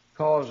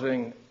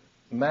causing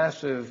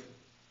massive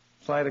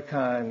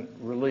cytokine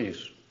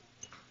release,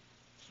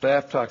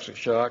 staph toxic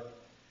shock.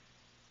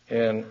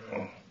 And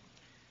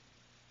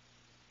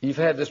you've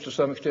had this to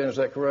some extent, is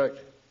that correct?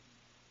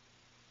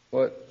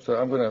 So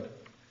I'm going to,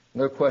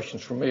 no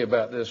questions from me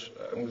about this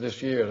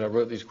year, and I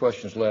wrote these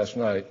questions last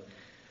night.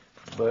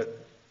 But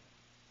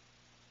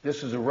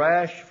this is a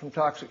rash from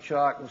toxic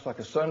shock, looks like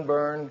a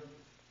sunburn.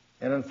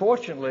 And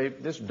unfortunately,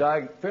 this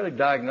fairly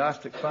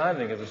diagnostic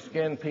finding of the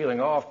skin peeling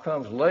off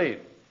comes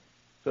late.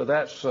 So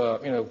that's,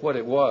 what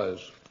it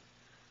was.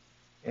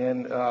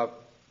 And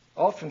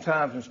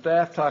oftentimes in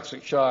staph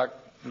toxic shock,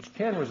 which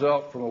can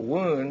result from a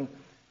wound,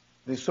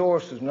 the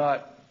source is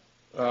not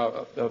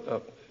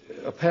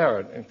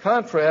apparent. In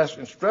contrast,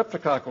 in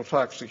streptococcal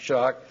toxic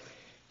shock,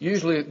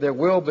 usually there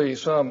will be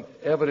some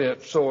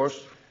evident source.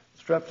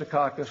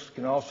 Streptococcus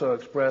can also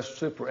express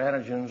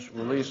superantigens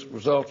release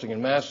resulting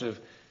in massive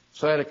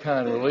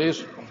cytokine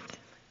release.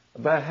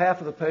 About half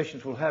of the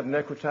patients will have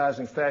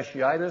necrotizing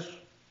fasciitis.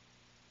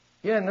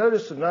 Yeah,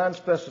 notice the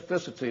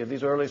nonspecificity of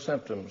these early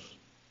symptoms.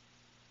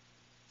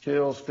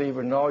 Chills,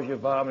 fever, nausea,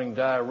 vomiting,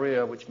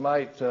 diarrhea, which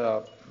might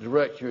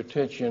direct your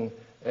attention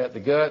at the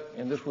gut.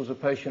 And this was a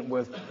patient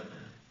with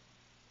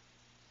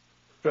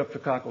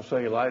streptococcal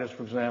cellulitis,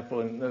 for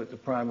example, and note the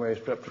primary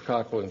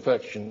streptococcal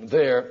infection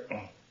there.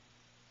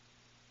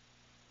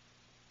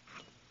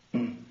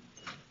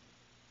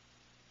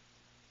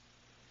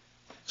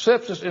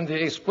 Sepsis in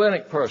the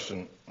asplenic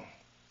person,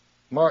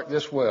 mark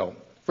this well,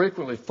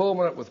 frequently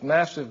fulminant with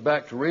massive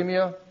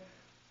bacteremia,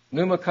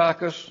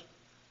 pneumococcus,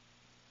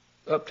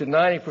 up to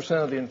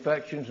 90% of the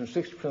infections and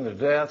 60% of the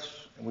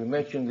deaths, and we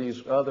mentioned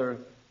these other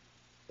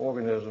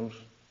organisms.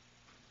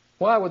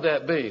 Why would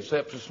that be,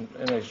 sepsis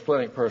in a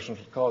splenic person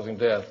causing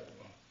death?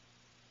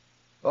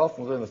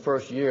 Often within the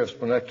first year of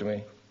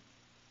splenectomy.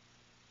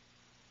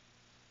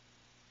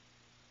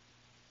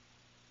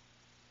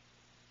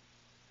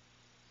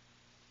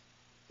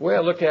 The way I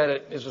look at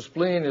it is the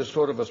spleen is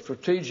sort of a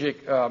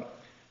strategic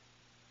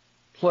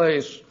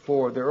place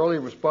for the early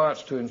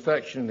response to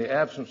infection in the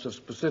absence of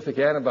specific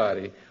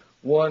antibody,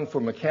 one for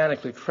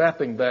mechanically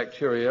trapping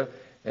bacteria,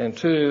 and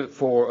two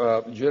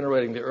for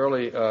generating the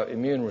early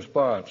immune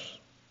response.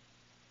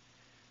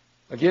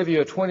 I give you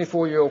a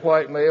 24-year-old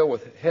white male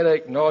with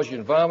headache, nausea,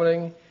 and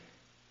vomiting,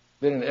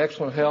 been in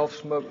excellent health,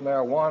 smoked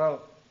marijuana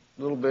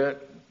a little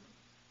bit,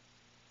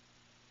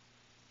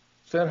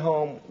 sent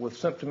home with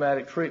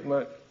symptomatic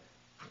treatment,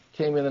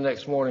 came in the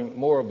next morning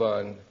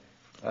moribund.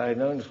 I had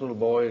known this little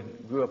boy,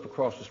 grew up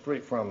across the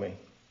street from me.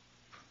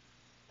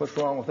 What's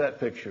wrong with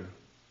that picture?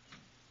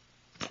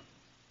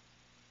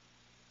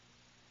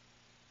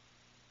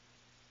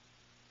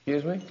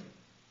 Excuse me?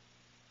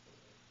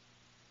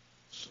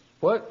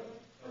 What?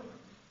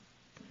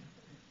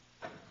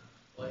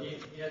 Well, he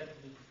had his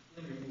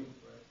spleen removed,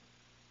 right?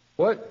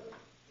 What?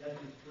 He had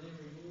his spleen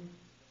removed?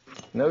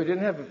 No, he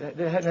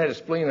hadn't had his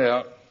spleen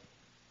out.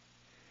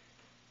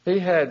 He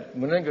had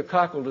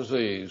meningococcal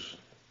disease,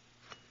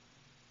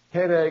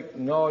 headache,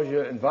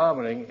 nausea, and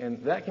vomiting,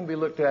 and that can be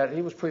looked at.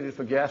 He was treated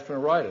for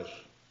gastroenteritis.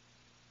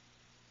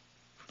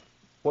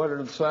 What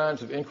are the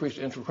signs of increased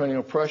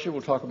intracranial pressure?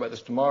 We'll talk about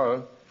this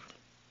tomorrow.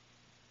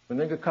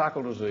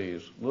 Meningococcal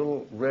disease,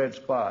 little red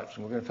spots,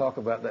 and we're going to talk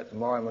about that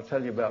tomorrow. I'm going to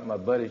tell you about my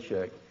buddy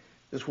check.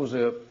 This was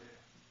a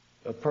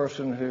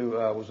person who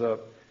was a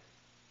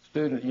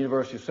student at the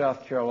University of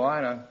South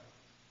Carolina,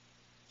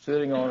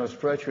 sitting on a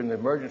stretcher in the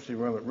emergency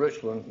room at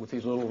Richland with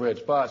these little red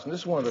spots. And this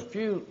is one of the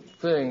few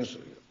things,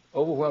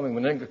 overwhelming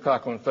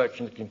meningococcal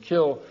infection, that can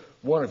kill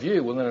one of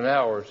you within an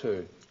hour or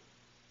two.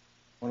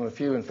 One of the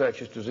few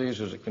infectious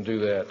diseases that can do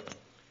that.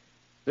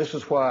 This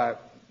is why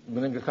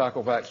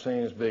meningococcal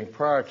vaccine is being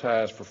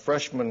prioritized for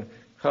freshman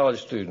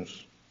college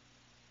students.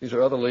 These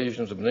are other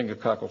lesions of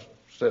meningococcal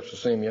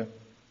septicemia.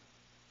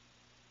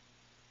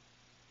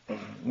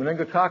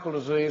 Meningococcal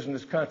disease in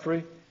this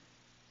country,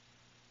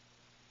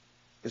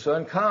 it's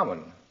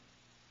uncommon,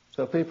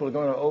 so people are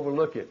going to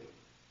overlook it.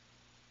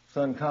 It's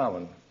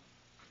uncommon.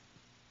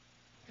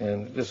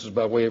 And this is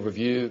by way of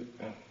review.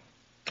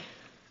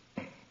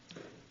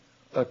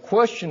 A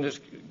question that's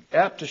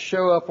apt to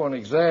show up on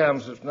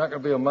exams, it's not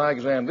going to be on my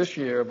exam this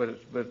year,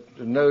 but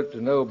to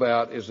know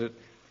about is that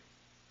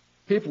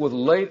people with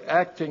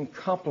late-acting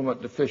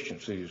complement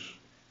deficiencies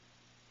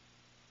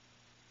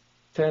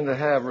tend to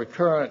have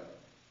recurrent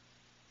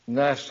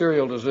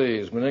Neisseria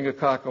disease,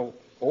 meningococcal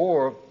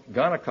or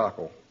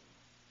gonococcal.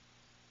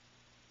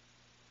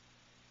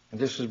 And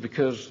this is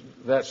because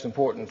that's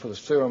important for the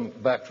serum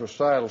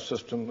bactericidal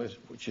system,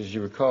 which, as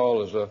you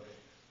recall, is a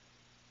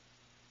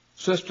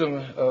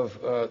system of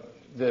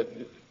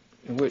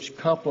in which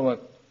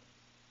complement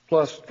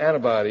plus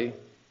antibody,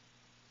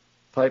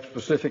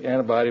 type-specific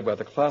antibody by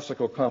the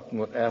classical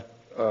complement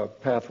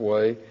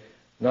pathway,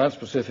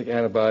 non-specific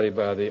antibody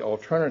by the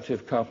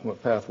alternative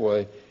complement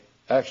pathway,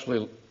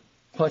 actually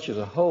punches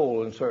a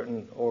hole in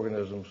certain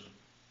organisms.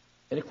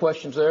 Any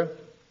questions there?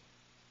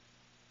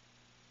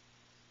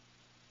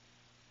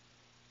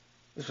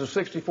 This is a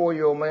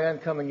 64-year-old man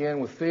coming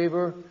in with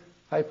fever,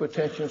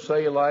 hypertension,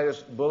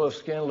 cellulitis, bullous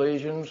skin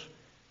lesions.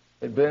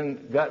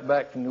 Got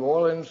back from New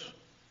Orleans.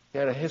 He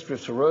had a history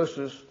of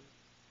cirrhosis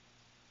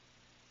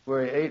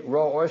where he ate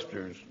raw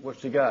oysters.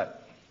 What's he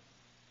got?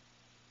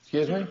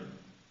 Excuse me?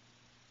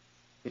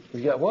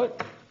 He got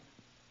what?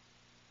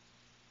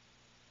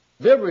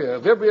 Vibrio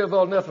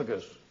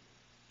vulnificus.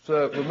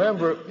 So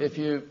remember, if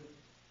you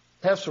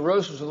have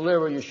cirrhosis of the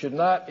liver, you should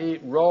not eat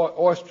raw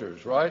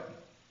oysters, right?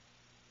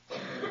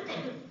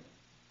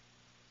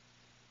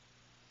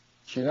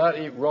 Should not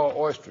eat raw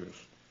oysters.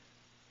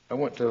 I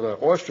went to the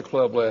Oyster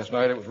Club last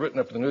night. It was written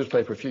up in the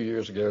newspaper a few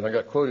years ago, and I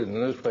got quoted in the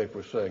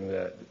newspaper saying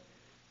that.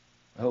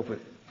 I hope it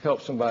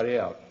helps somebody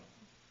out.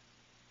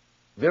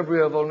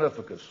 Vibrio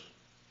vulnificus,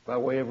 by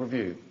way of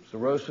review.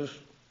 Cirrhosis,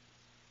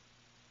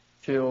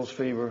 chills,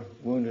 fever,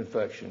 wound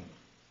infection.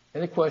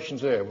 Any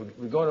questions there?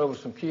 We're going over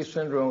some key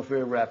syndromes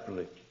very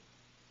rapidly.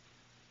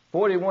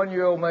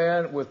 41-year-old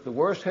man with the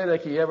worst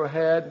headache he ever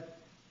had,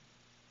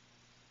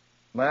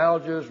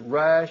 myalgias,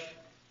 rash,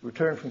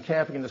 returned from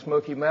camping in the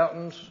Smoky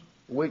Mountains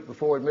a week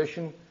before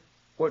admission.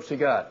 What's he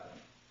got?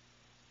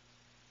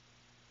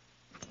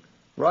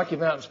 Rocky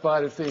Mountain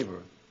spotted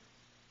fever.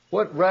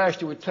 What rash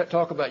did we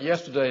talk about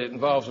yesterday that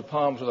involves the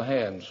palms of the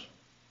hands?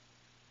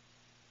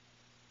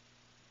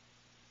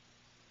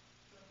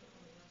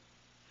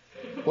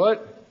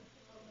 What?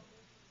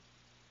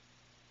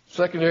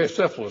 Secondary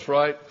syphilis,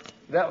 right?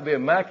 That would be a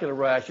macular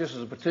rash. This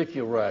is a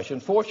particular rash.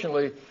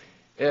 Unfortunately,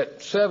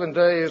 at 7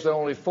 days,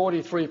 only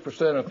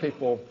 43% of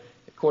people,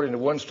 according to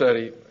one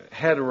study,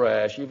 had a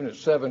rash, even at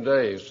 7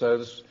 days. So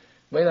this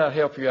may not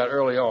help you out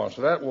early on.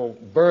 So that will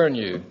burn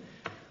you.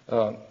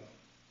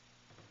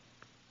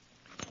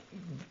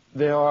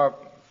 There are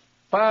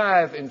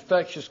 5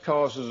 infectious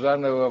causes I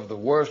know of the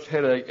worst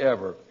headache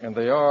ever, and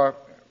they are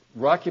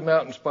Rocky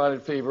Mountain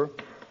spotted fever,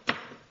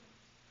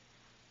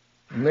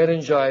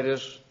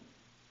 meningitis,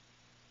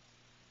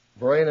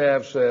 brain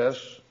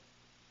abscess,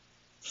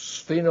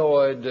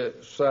 sphenoid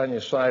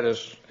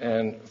sinusitis,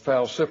 and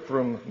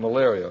falciparum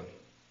malaria.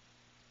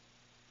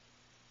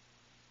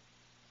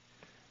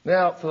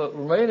 Now, for the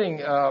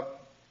remaining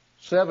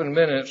 7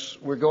 minutes,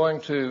 we're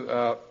going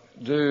to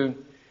do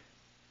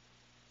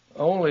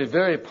only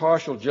very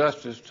partial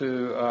justice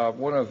to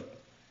one of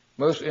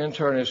most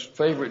internists'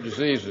 favorite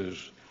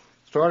diseases,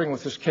 starting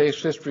with this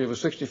case history of a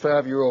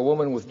 65-year-old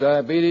woman with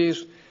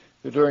diabetes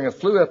who during a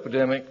flu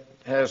epidemic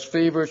has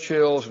fever,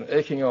 chills, and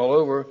aching all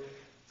over,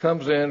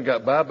 comes in,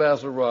 got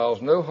bibasal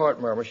rales, no heart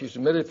murmur. She's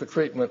admitted for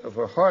treatment of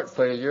her heart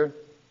failure,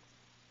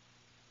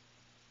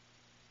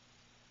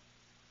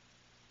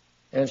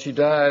 and she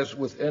dies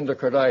with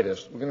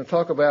endocarditis. We're going to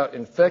talk about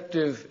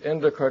infective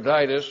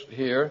endocarditis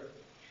here.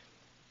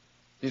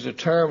 These are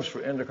terms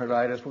for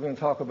endocarditis. We're going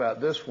to talk about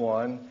this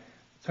one.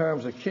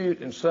 Terms acute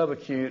and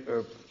subacute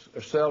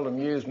are seldom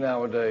used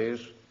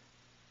nowadays.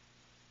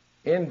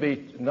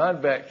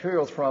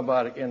 Non-bacterial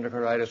thrombotic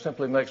endocarditis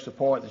simply makes the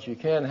point that you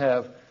can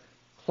have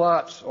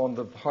clots on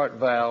the heart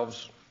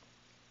valves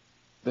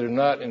that are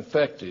not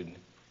infected.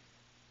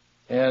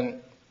 And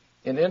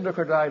in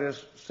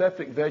endocarditis,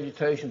 septic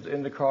vegetations of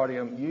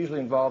endocardium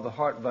usually involve the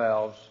heart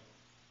valves.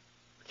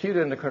 Acute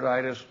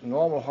endocarditis,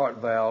 normal heart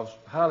valves,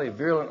 highly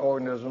virulent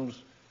organisms.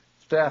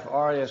 Staph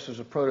aureus is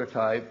a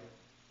prototype.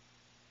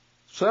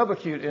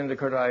 Subacute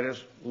endocarditis,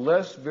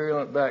 less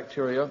virulent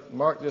bacteria.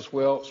 Mark this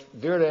well.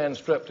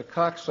 Viridans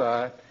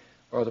streptococci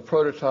are the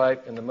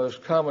prototype and the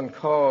most common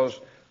cause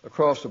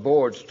across the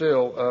board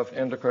still of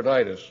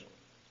endocarditis.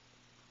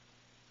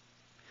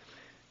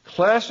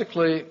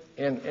 Classically,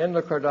 in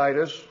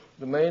endocarditis,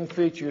 the main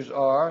features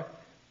are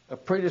a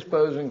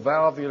predisposing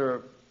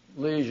valvular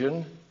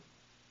lesion,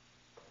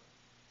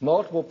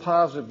 multiple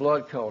positive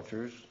blood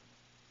cultures,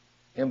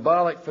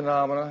 embolic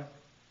phenomena,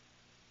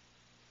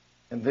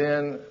 and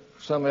then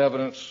some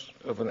evidence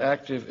of an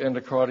active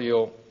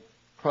endocardial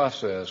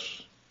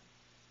process.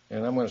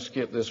 And I'm going to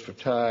skip this for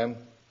time.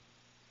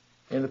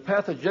 In the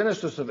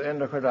pathogenesis of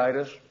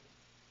endocarditis,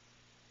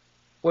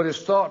 what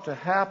is thought to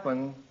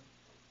happen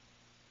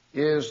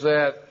is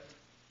that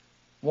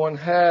one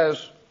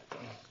has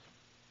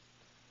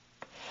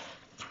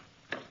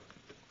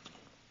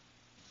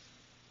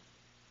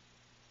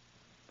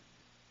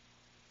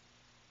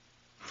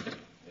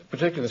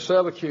particularly the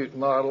subacute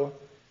model,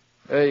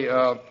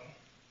 a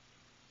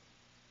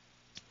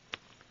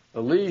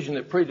lesion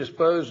that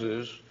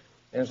predisposes,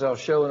 and as I'll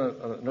show in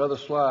another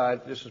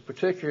slide, this is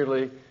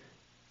particularly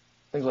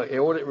things like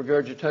aortic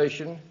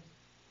regurgitation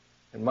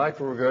and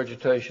mitral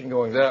regurgitation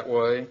going that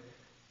way,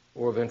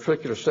 or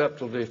ventricular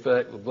septal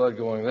defect with blood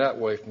going that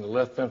way from the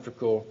left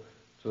ventricle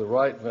to the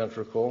right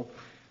ventricle.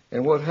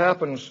 And what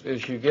happens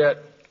is you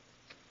get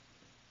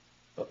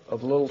a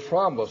little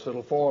thrombus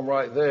that'll form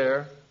right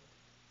there.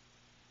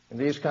 And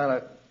these kind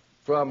of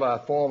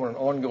thrombi form on an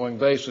ongoing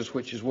basis,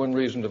 which is one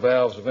reason the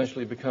valves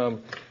eventually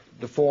become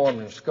deformed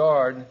and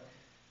scarred.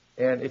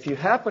 And if you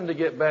happen to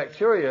get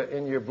bacteria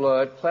in your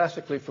blood,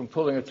 classically from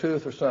pulling a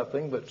tooth or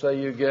something, but say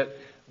you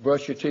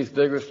brush your teeth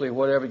vigorously,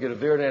 whatever, get a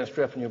viridan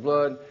strep in your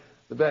blood,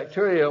 the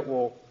bacteria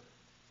will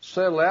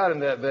settle out in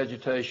that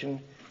vegetation,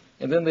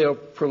 and then they'll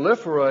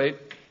proliferate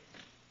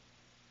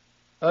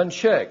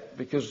unchecked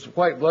because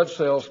white blood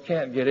cells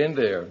can't get in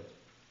there.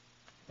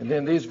 And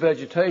then these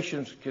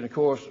vegetations can, of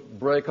course,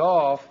 break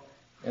off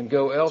and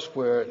go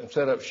elsewhere and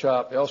set up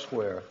shop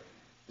elsewhere.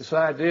 This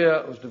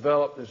idea was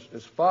developed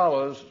as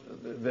follows,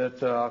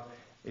 that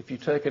if you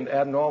take an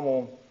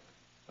abnormal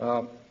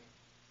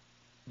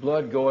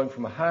blood going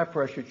from a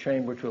high-pressure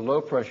chamber to a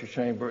low-pressure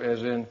chamber,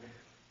 as in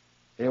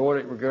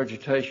aortic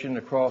regurgitation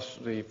and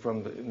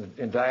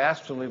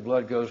diastole,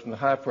 blood goes from the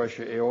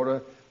high-pressure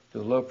aorta to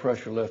the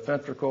low-pressure left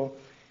ventricle.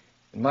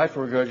 In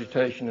mitral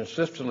regurgitation and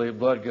systole,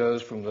 blood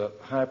goes from the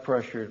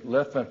high-pressure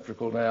left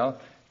ventricle now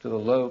to the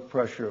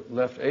low-pressure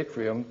left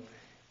atrium,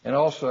 and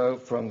also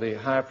from the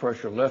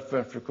high-pressure left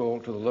ventricle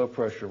to the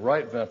low-pressure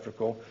right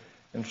ventricle.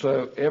 And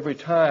so every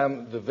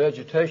time the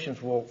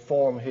vegetations will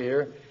form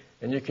here,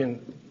 and you can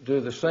do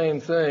the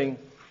same thing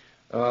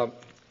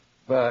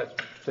by,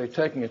 say,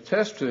 taking a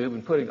test tube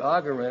and putting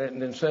agar in it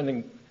and then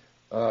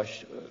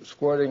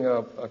squirting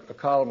a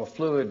column of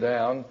fluid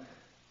down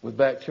with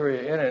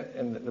bacteria in it,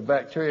 and the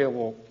bacteria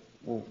will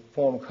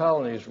form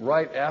colonies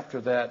right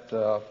after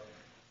that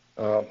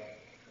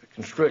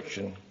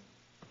constriction.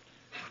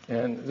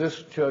 And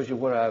this shows you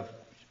what I've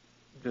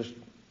just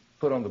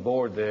put on the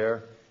board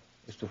there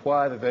as to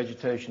why the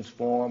vegetations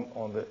form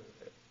on the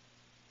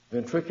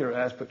ventricular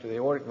aspect of the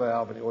aortic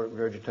valve and the aortic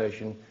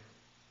regurgitation,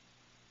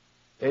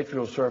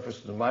 atrial surface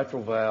of the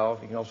mitral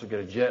valve. You can also get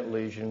a jet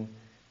lesion,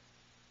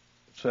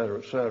 et cetera,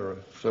 et cetera.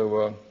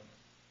 So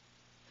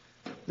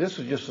this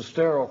is just a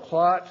sterile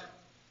clot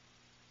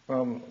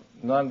from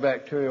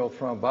non-bacterial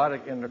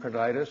thrombotic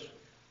endocarditis.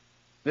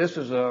 This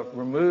is a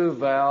removed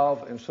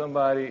valve in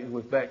somebody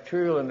with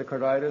bacterial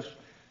endocarditis.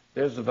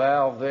 There's the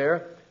valve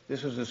there.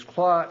 This is this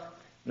clot.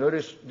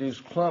 Notice these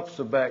clumps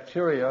of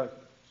bacteria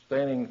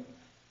staining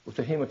with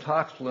the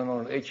hematoxylin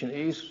on an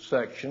H&E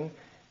section.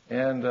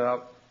 And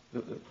the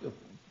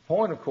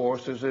point, of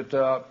course, is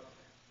that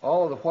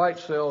all of the white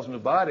cells in the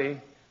body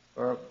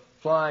are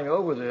flying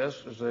over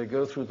this as they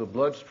go through the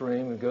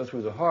bloodstream and go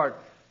through the heart,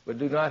 but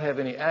do not have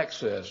any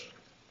access.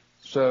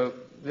 So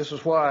this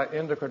is why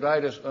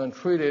endocarditis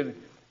untreated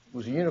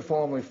was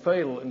uniformly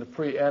fatal in the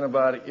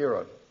pre-antibiotic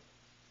era.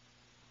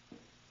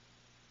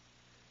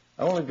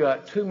 I only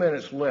got 2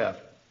 minutes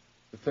left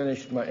to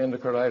finish my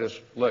endocarditis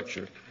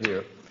lecture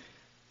here.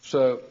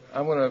 So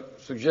I'm going to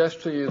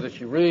suggest to you that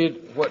you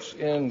read what's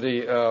in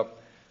the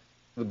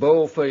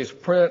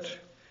bold-faced print.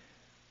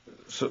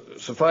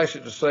 Suffice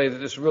it to say that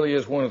this really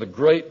is one of the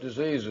great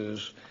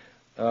diseases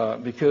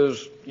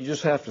because you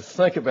just have to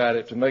think about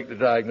it to make the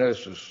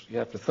diagnosis. You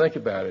have to think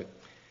about it.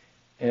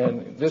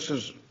 And this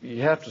is,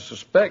 you have to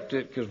suspect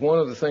it because one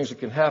of the things that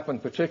can happen,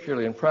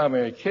 particularly in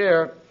primary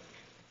care,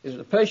 is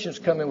the patients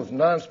come in with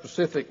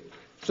nonspecific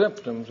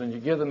symptoms and you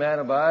give them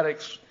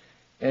antibiotics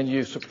and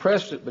you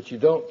suppress it but you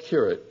don't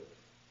cure it.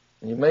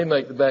 And you may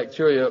make the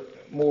bacteria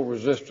more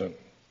resistant.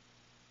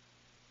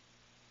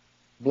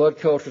 Blood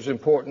culture is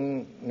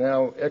important.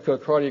 Now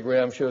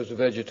echocardiogram shows the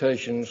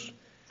vegetations.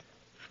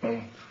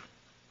 I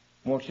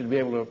want you to be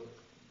able to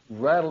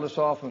rattle this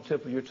off on the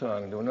tip of your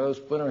tongue. There were no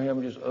splinter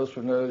hemorrhages,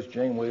 ulcer nose,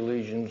 Janeway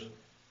lesions,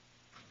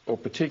 or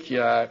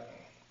petechiae,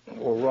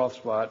 or Roth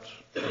spots.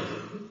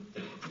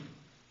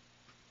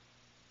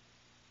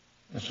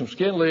 And some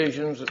skin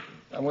lesions.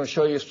 I'm going to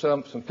show you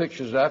some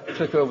pictures that I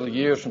took over the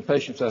years from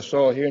patients I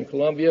saw here in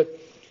Columbia.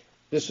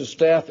 This is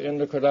staph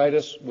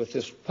endocarditis with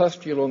this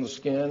pustule on the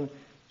skin.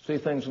 See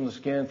things on the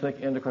skin, think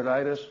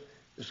endocarditis.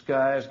 This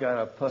guy's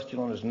got a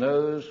pustule on his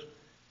nose.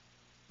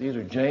 These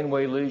are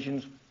Janeway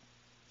lesions,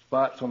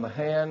 spots on the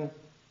hand.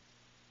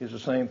 Here's the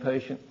same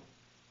patient.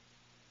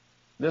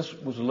 This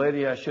was a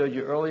lady I showed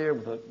you earlier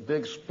with a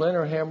big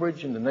splinter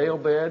hemorrhage in the nail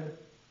bed,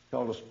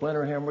 called a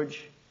splinter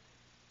hemorrhage.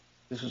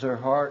 This is her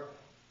heart,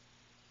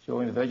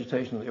 showing the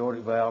vegetation of the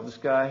aortic valve. This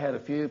guy had a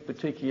few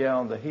petechiae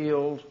on the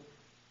heels.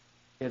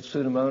 He had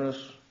pseudomonas.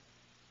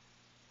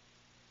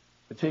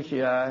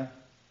 Petechiae,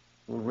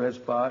 little red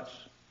spots.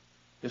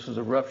 This is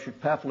a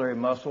ruptured papillary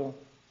muscle.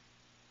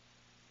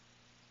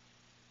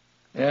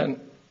 And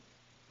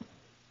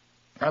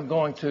I'm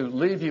going to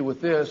leave you with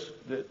this,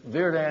 that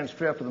Viridans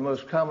strep are the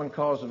most common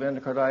cause of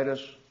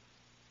endocarditis.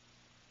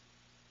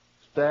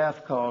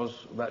 Staph cause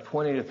about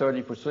 20 to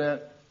 30%.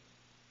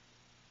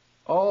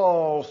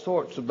 All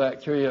sorts of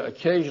bacteria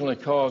occasionally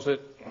cause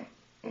it.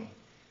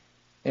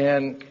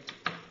 And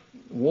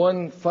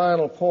one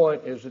final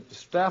point is that the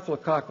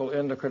staphylococcal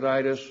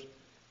endocarditis,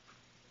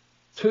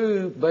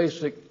 two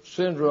basic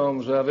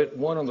syndromes of it,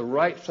 one on the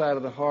right side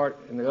of the heart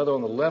and the other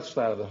on the left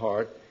side of the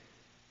heart.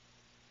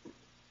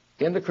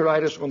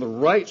 Endocarditis on the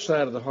right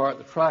side of the heart,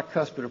 the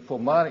tricuspid or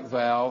pulmonic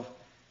valve,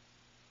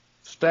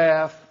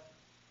 staph,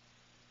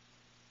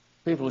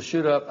 people who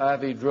shoot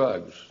up IV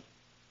drugs.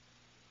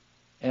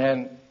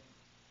 And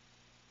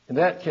in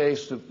that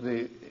case,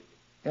 the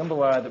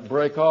emboli that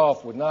break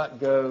off would not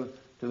go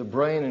to the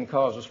brain and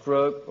cause a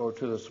stroke, or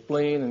to the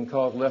spleen and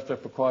cause left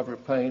upper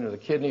quadrant pain, or the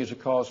kidneys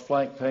and cause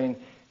flank pain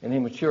and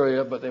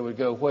hematuria, but they would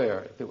go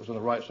where if it was on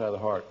the right side of the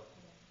heart?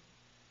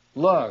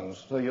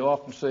 Lungs. So you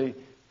often see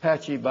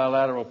patchy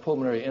bilateral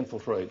pulmonary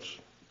infiltrates.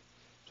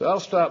 So I'll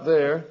stop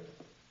there.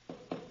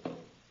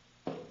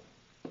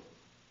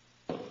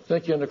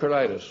 Think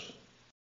endocarditis.